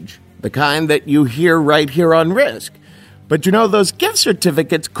stage, the kind that you hear right here on Risk. But you know, those gift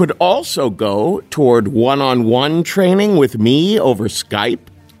certificates could also go toward one-on-one training with me over Skype,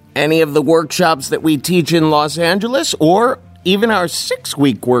 any of the workshops that we teach in Los Angeles, or even our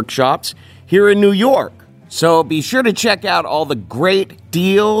 6-week workshops here in New York. So be sure to check out all the great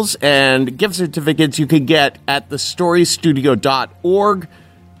deals and gift certificates you can get at thestorystudio.org.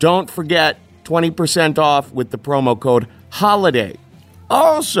 Don't forget 20% off with the promo code HOLIDAY.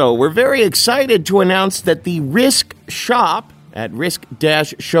 Also, we're very excited to announce that the Risk shop at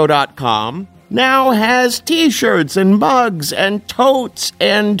risk-show.com now has t-shirts and mugs and totes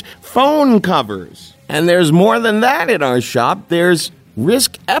and phone covers. And there's more than that in our shop. There's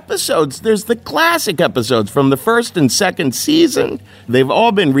Risk episodes. There's the classic episodes from the first and second season. They've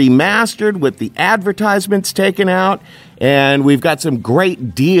all been remastered with the advertisements taken out, and we've got some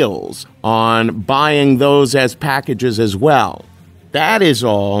great deals on buying those as packages as well. That is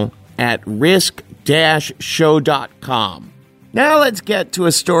all at risk-show.com. Now let's get to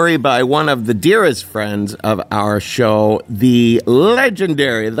a story by one of the dearest friends of our show, the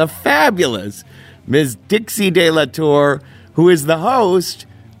legendary, the fabulous Ms. Dixie De La Tour, who is the host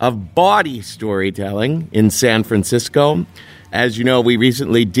of Bawdy Storytelling in San Francisco. As you know, we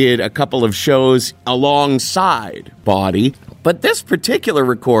recently did a couple of shows alongside Bawdy, but this particular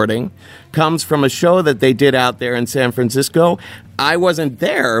recording comes from a show that they did out there in San Francisco. I wasn't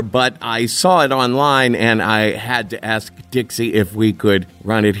there, but I saw it online, and I had to ask Dixie if we could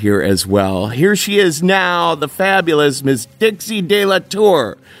run it here as well. Here she is now, the fabulous Miss Dixie De La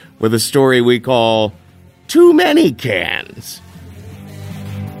Tour, with a story we call Too Many Cans.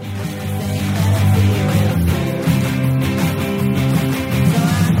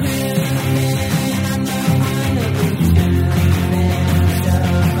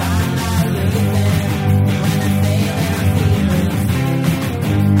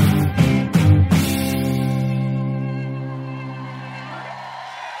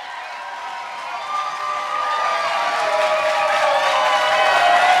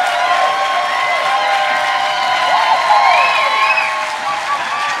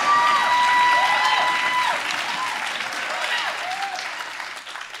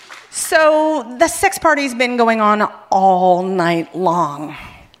 So the sex party's been going on all night long.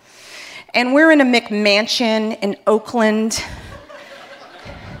 And we're in a McMansion in Oakland.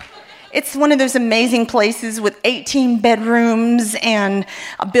 It's one of those amazing places with 18 bedrooms and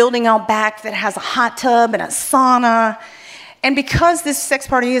a building out back that has a hot tub and a sauna. And because this sex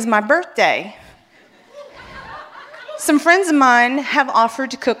party is my birthday, some friends of mine have offered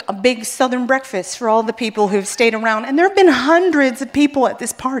to cook a big Southern breakfast for all the people who've stayed around. And there have been hundreds of people at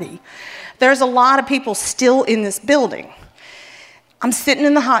this party. There's a lot of people still in this building. I'm sitting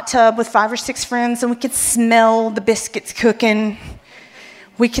in the hot tub with 5 or 6 friends, and we can smell the biscuits cooking.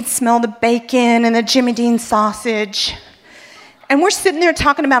 We can smell the bacon and the Jimmy Dean sausage. And we're sitting there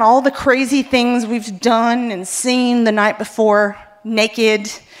talking about all the crazy things we've done and seen the night before,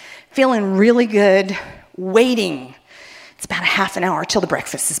 naked, feeling really good, waiting. It's about a half an hour till the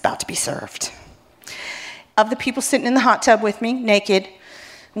breakfast is about to be served. Of the people sitting in the hot tub with me, naked,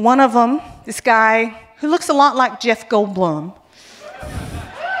 one of them, this guy who looks a lot like Jeff Goldblum,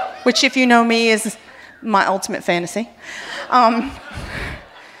 which, if you know me, is my ultimate fantasy.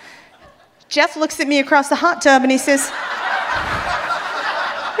 Jeff looks at me across the hot tub and he says,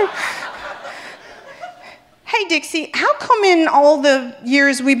 "Hey, Dixie, how come in all the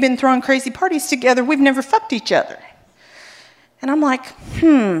years we've been throwing crazy parties together, we've never fucked each other?" And I'm like,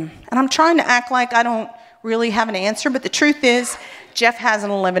 And I'm trying to act like I don't really have an answer, but the truth is, Jeff has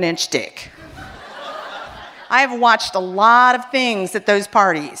an 11-inch dick. I have watched a lot of things at those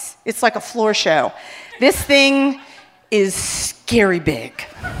parties. It's like a floor show. This thing is scary big.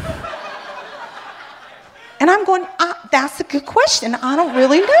 And I'm going, that's a good question. I don't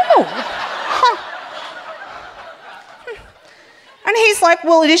really know. And he's like,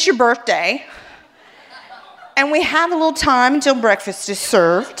 well, it is your birthday. And we have a little time until breakfast is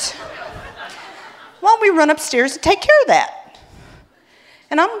served. Well, we run upstairs and take care of that.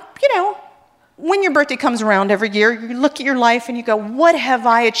 And when your birthday comes around every year, you look at your life and you go, what have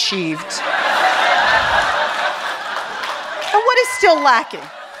I achieved? And what is still lacking?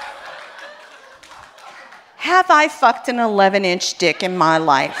 Have I fucked an 11-inch dick in my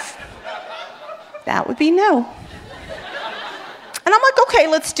life? That would be no. And I'm like, okay,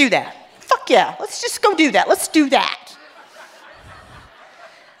 let's do that. Fuck yeah, let's just go do that. Let's do that.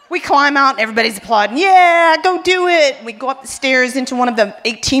 We climb out and everybody's applauding. Yeah, go do it. We go up the stairs into one of the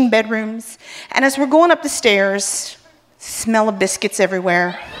 18 bedrooms. And as we're going up the stairs, Smell of biscuits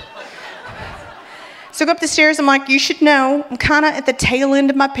everywhere. So I go up the stairs, I'm like, you should know, I'm kind of at the tail end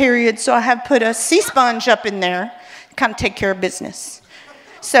of my period, so I have put a sea sponge up in there to kind of take care of business.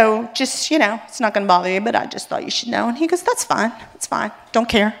 So just, it's not going to bother you, but I just thought you should know. And he goes, that's fine, don't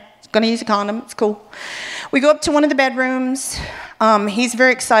care. I'm going to use a condom, it's cool. We go up to one of the bedrooms. He's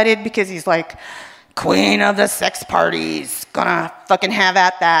very excited because he's like, queen of the sex parties, gonna fucking have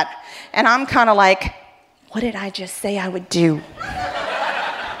at that. And I'm kind of like, what did I just say I would do?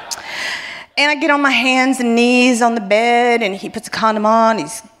 And I get on my hands and knees on the bed, and he puts a condom on,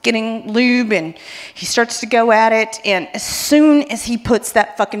 he's getting lube, and he starts to go at it, and as soon as he puts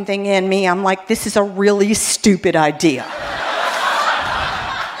that fucking thing in me, I'm like, this is a really stupid idea.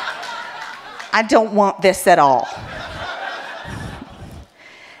 I don't want this at all.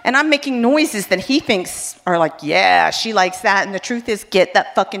 And I'm making noises that he thinks are like, yeah, she likes that, and the truth is, get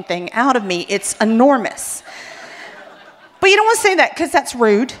that fucking thing out of me. It's enormous. But you don't want to say that, because that's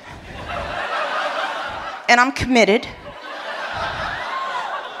rude. And I'm committed.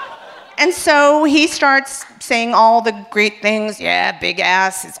 And so he starts saying all the great things. Yeah, big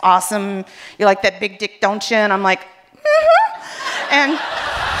ass, it's awesome. You like that big dick, don't you? And I'm like, mm-hmm.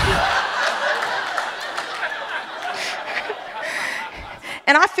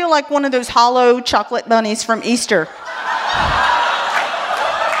 And I feel like one of those hollow chocolate bunnies from Easter.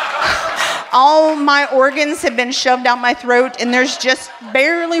 All my organs have been shoved down my throat, and there's just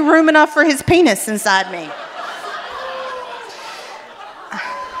barely room enough for his penis inside me.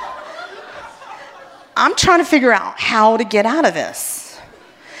 I'm trying to figure out how to get out of this.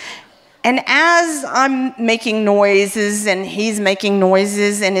 And as I'm making noises, and he's making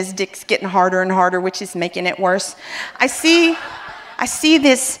noises, and his dick's getting harder and harder, which is making it worse, I see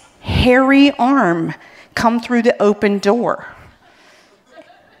this hairy arm come through the open door.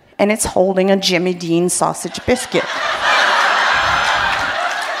 And it's holding a Jimmy Dean sausage biscuit.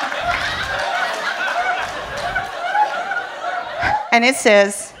 And it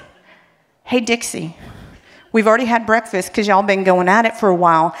says, hey, Dixie, we've already had breakfast because y'all been going at it for a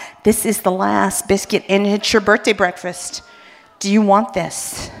while. This is the last biscuit, and it's your birthday breakfast. Do you want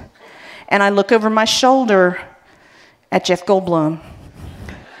this? And I look over my shoulder at Jeff Goldblum,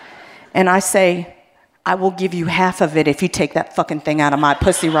 and I say, I will give you half of it if you take that fucking thing out of my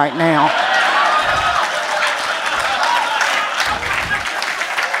pussy right now.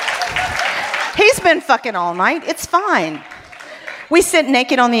 He's been fucking all night. It's fine. We sit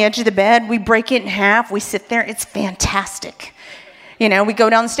naked on the edge of the bed. We break it in half. We sit there. It's fantastic. We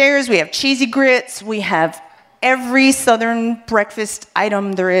go downstairs. We have cheesy grits. We have every Southern breakfast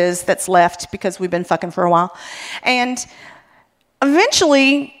item there is that's left because we've been fucking for a while. And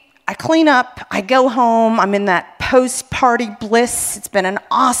eventually, I clean up, I go home, I'm in that post-party bliss. It's been an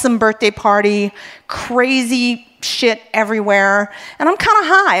awesome birthday party, crazy shit everywhere, and I'm kind of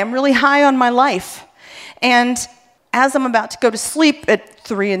high. I'm really high on my life. And as I'm about to go to sleep at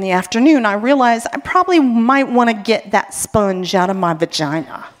 3 p.m, I realize I probably might want to get that sponge out of my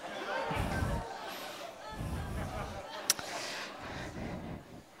vagina.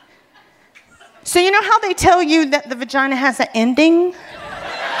 So you know how they tell you that the vagina has an ending?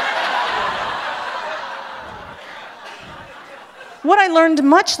 What I learned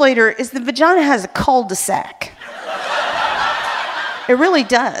much later is the vagina has a cul-de-sac. It really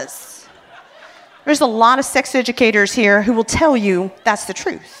does. There's a lot of sex educators here who will tell you that's the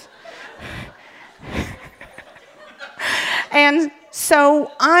truth. And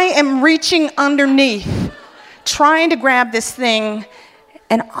so I am reaching underneath, trying to grab this thing,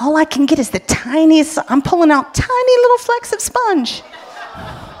 and all I can get is the tiniest, I'm pulling out tiny little flecks of sponge.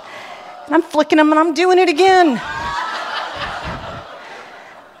 And I'm flicking them, and I'm doing it again.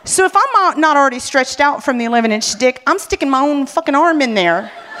 So if I'm not already stretched out from the 11-inch dick, I'm sticking my own fucking arm in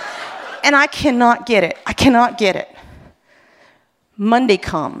there, and I cannot get it. I cannot get it. Monday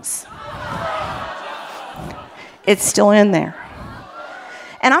comes. It's still in there.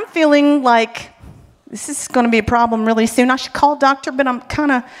 And I'm feeling like this is going to be a problem really soon. I should call a doctor, but I'm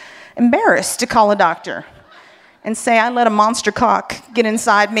kind of embarrassed to call a doctor and say I let a monster cock get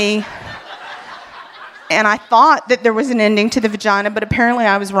inside me. And I thought that there was an ending to the vagina, but apparently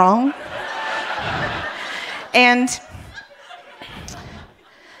I was wrong. And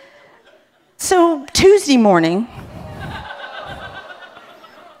so Tuesday morning,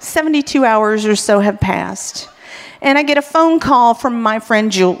 72 hours or so have passed, and I get a phone call from my friend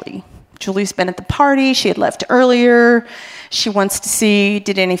Julie. Julie's been at the party. She had left earlier. She wants to see,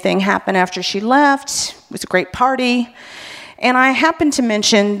 did anything happen after she left? It was a great party. And I happened to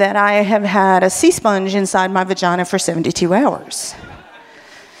mention that I have had a sea sponge inside my vagina for 72 hours.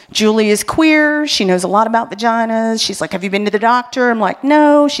 Julie is queer. She knows a lot about vaginas. She's like, have you been to the doctor? I'm like,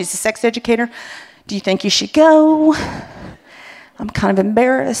 no. She's a sex educator. Do you think you should go? I'm kind of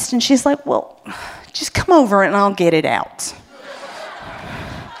embarrassed. And she's like, well, just come over and I'll get it out.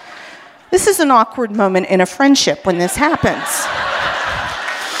 This is an awkward moment in a friendship when this happens.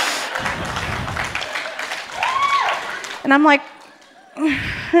 And I'm like,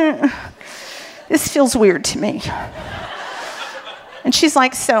 this feels weird to me. And she's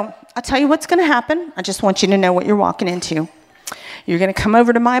like, so I'll tell you what's going to happen. I just want you to know what you're walking into. You're going to come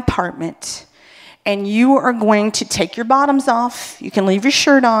over to my apartment, and you are going to take your bottoms off. You can leave your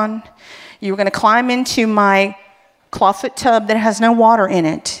shirt on. You're going to climb into my clawfoot tub that has no water in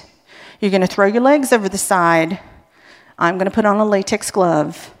it. You're going to throw your legs over the side. I'm going to put on a latex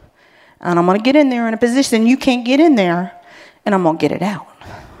glove, and I'm going to get in there in a position you can't get in there, and I'm going to get it out.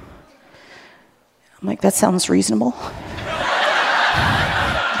 I'm like, that sounds reasonable.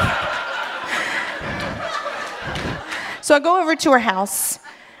 So I go over to her house.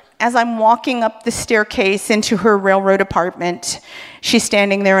 As I'm walking up the staircase into her railroad apartment, she's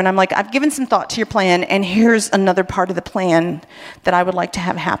standing there, and I'm like, I've given some thought to your plan, and here's another part of the plan that I would like to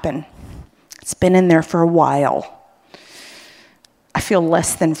have happen. It's been in there for a while. I feel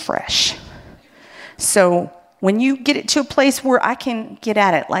less than fresh. So when you get it to a place where I can get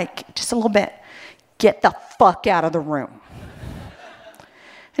at it, like just a little bit, get the fuck out of the room.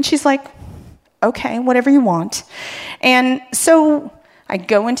 And she's like, okay, whatever you want. And so I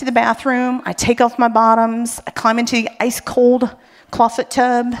go into the bathroom, I take off my bottoms, I climb into the ice-cold clawfoot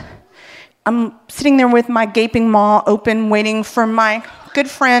tub. I'm sitting there with my gaping maw open, waiting for my good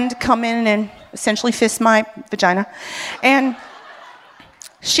friend to come in and essentially fist my vagina. And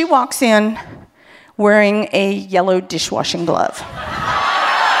she walks in wearing a yellow dishwashing glove.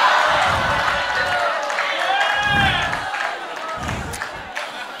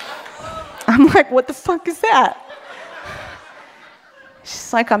 I'm like, what the fuck is that?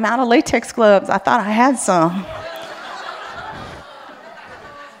 She's like, I'm out of latex gloves. I thought I had some.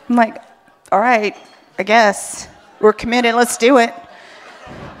 I'm like, all right, I guess. We're committed, let's do it.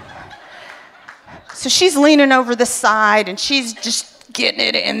 So she's leaning over the side, and she's just getting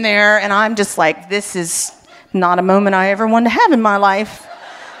it in there, and I'm just like, this is not a moment I ever wanted to have in my life.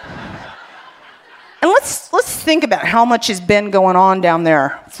 And let's think about how much has been going on down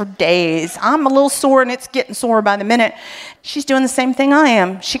there for days. I'm a little sore, and it's getting sore by the minute. She's doing the same thing I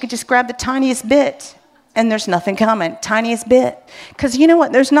am. She could just grab the tiniest bit, and there's nothing coming. Tiniest bit. Because you know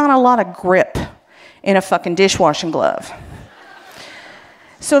what? There's not a lot of grip in a fucking dishwashing glove.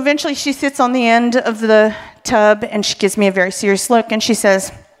 So eventually she sits on the end of the tub, and she gives me a very serious look, and she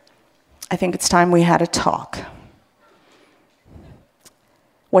says, I think it's time we had a talk.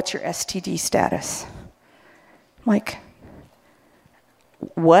 What's your STD status? I'm like,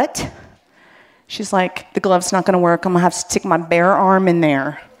 what? She's like, the glove's not going to work. I'm going to have to stick my bare arm in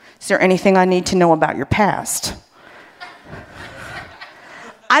there. Is there anything I need to know about your past?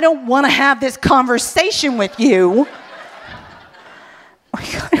 I don't want to have this conversation with you.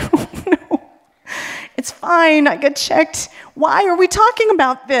 Like, I don't know. It's fine. I got checked. Why are we talking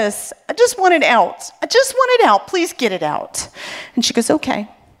about this? I just want it out. I just want it out. Please get it out. And she goes, okay.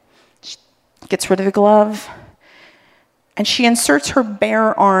 She gets rid of the glove. And she inserts her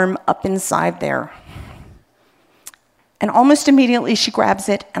bare arm up inside there. And almost immediately she grabs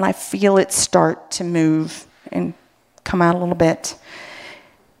it, and I feel it start to move and come out a little bit.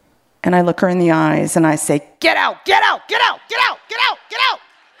 And I look her in the eyes, and I say, get out, get out, get out, get out, get out, get out,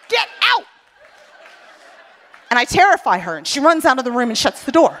 get out. And I terrify her, and she runs out of the room and shuts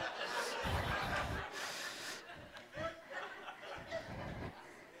the door.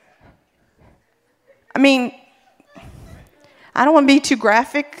 I mean, I don't want to be too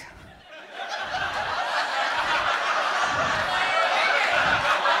graphic.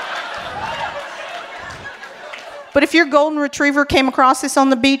 But if your golden retriever came across this on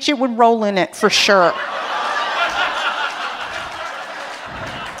the beach, it would roll in it for sure.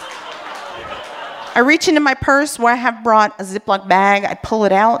 I reach into my purse where I have brought a Ziploc bag. I pull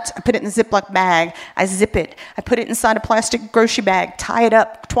it out. I put it in the Ziploc bag. I zip it. I put it inside a plastic grocery bag, tie it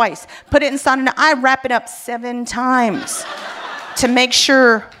up twice, put it inside, and I wrap it up 7 times to make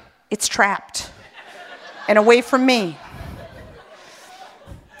sure it's trapped and away from me.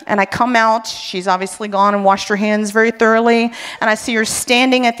 And I come out. She's obviously gone and washed her hands very thoroughly. And I see her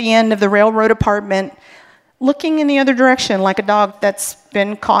standing at the end of the railroad apartment, looking in the other direction like a dog that's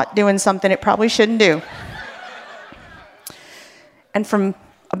been caught doing something it probably shouldn't do. And from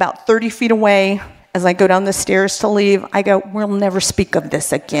about 30 feet away, as I go down the stairs to leave, I go, we'll never speak of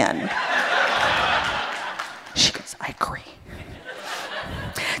this again. She goes, I agree.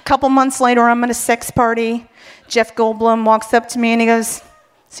 couple months later, I'm at a sex party. Jeff Goldblum walks up to me and he goes,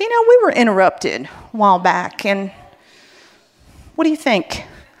 so, we were interrupted a while back, and what do you think?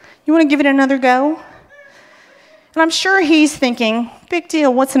 You want to give it another go? And I'm sure he's thinking, big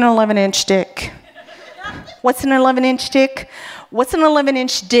deal, what's an 11-inch dick? What's an 11-inch dick? What's an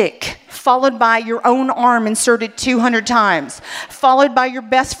 11-inch dick? Followed by your own arm inserted 200 times. Followed by your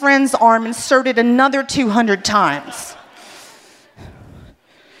best friend's arm inserted another 200 times.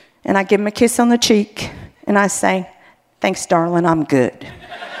 And I give him a kiss on the cheek, and I say, thanks, darling, I'm good.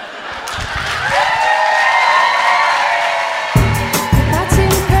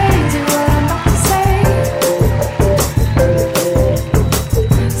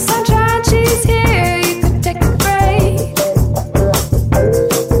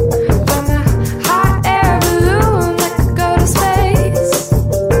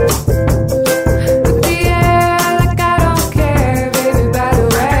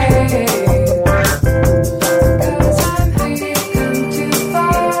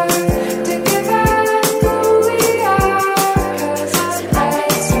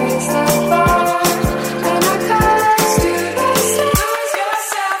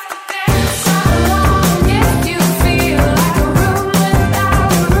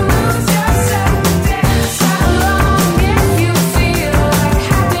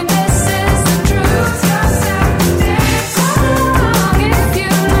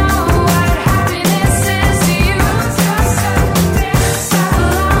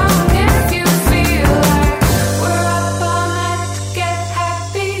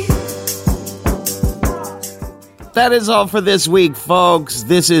 That is all for this week, folks.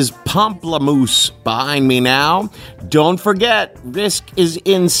 This is Pomplamoose behind me now. Don't forget, Risk is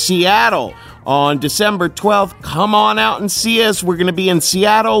in Seattle on December 12th. Come on out and see us. We're going to be in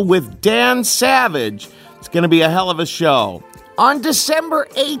Seattle with Dan Savage. It's going to be a hell of a show. On December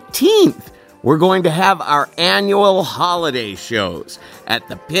 18th, we're going to have our annual holiday shows at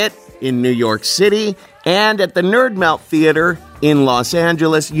the Pit in New York City and at the Nerd Melt Theater in Los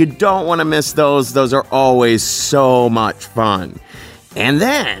Angeles. You don't want to miss those. Those are always so much fun. And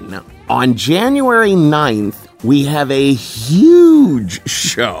then on January 9th, we have a huge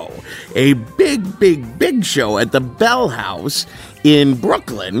show, a big show at the Bell House in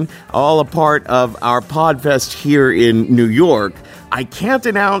Brooklyn, all a part of our Podfest here in New York. I can't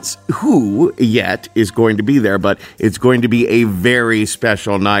announce who yet is going to be there, but it's going to be a very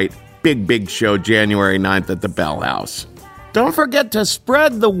special night. Big show January 9th at the Bell House. Don't forget to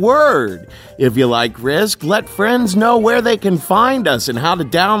spread the word. If you like Risk, let friends know where they can find us and how to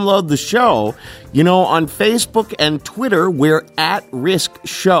download the show. On Facebook and Twitter, we're at Risk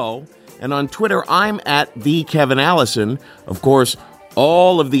Show. And on Twitter, I'm at the Kevin Allison. Of course,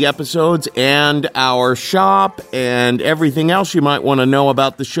 all of the episodes and our shop and everything else you might want to know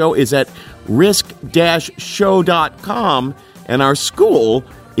about the show is at risk-show.com. And our school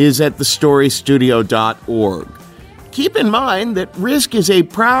is at thestorystudio.org. Keep in mind that Risk is a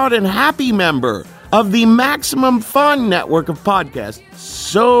proud and happy member of the Maximum Fun network of podcasts.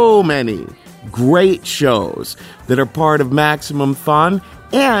 So many great shows that are part of Maximum Fun,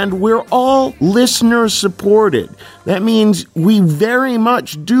 and we're all listener-supported. That means we very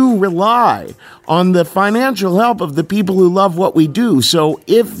much do rely on the financial help of the people who love what we do. So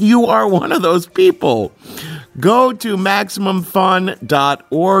if you are one of those people, go to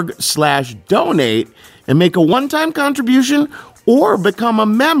MaximumFun.org/donate and make a one-time contribution or become a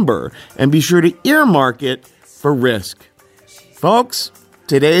member, and be sure to earmark it for Risk. Folks,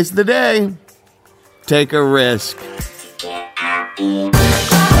 today's the day. Take a risk.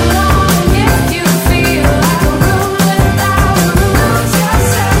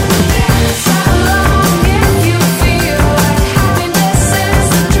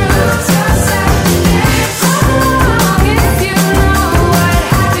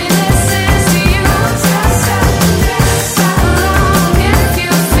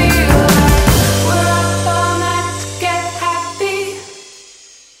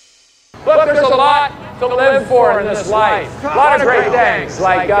 To live for in this life. A lot of great things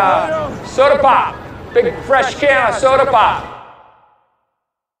like soda pop, big fresh can of soda pop.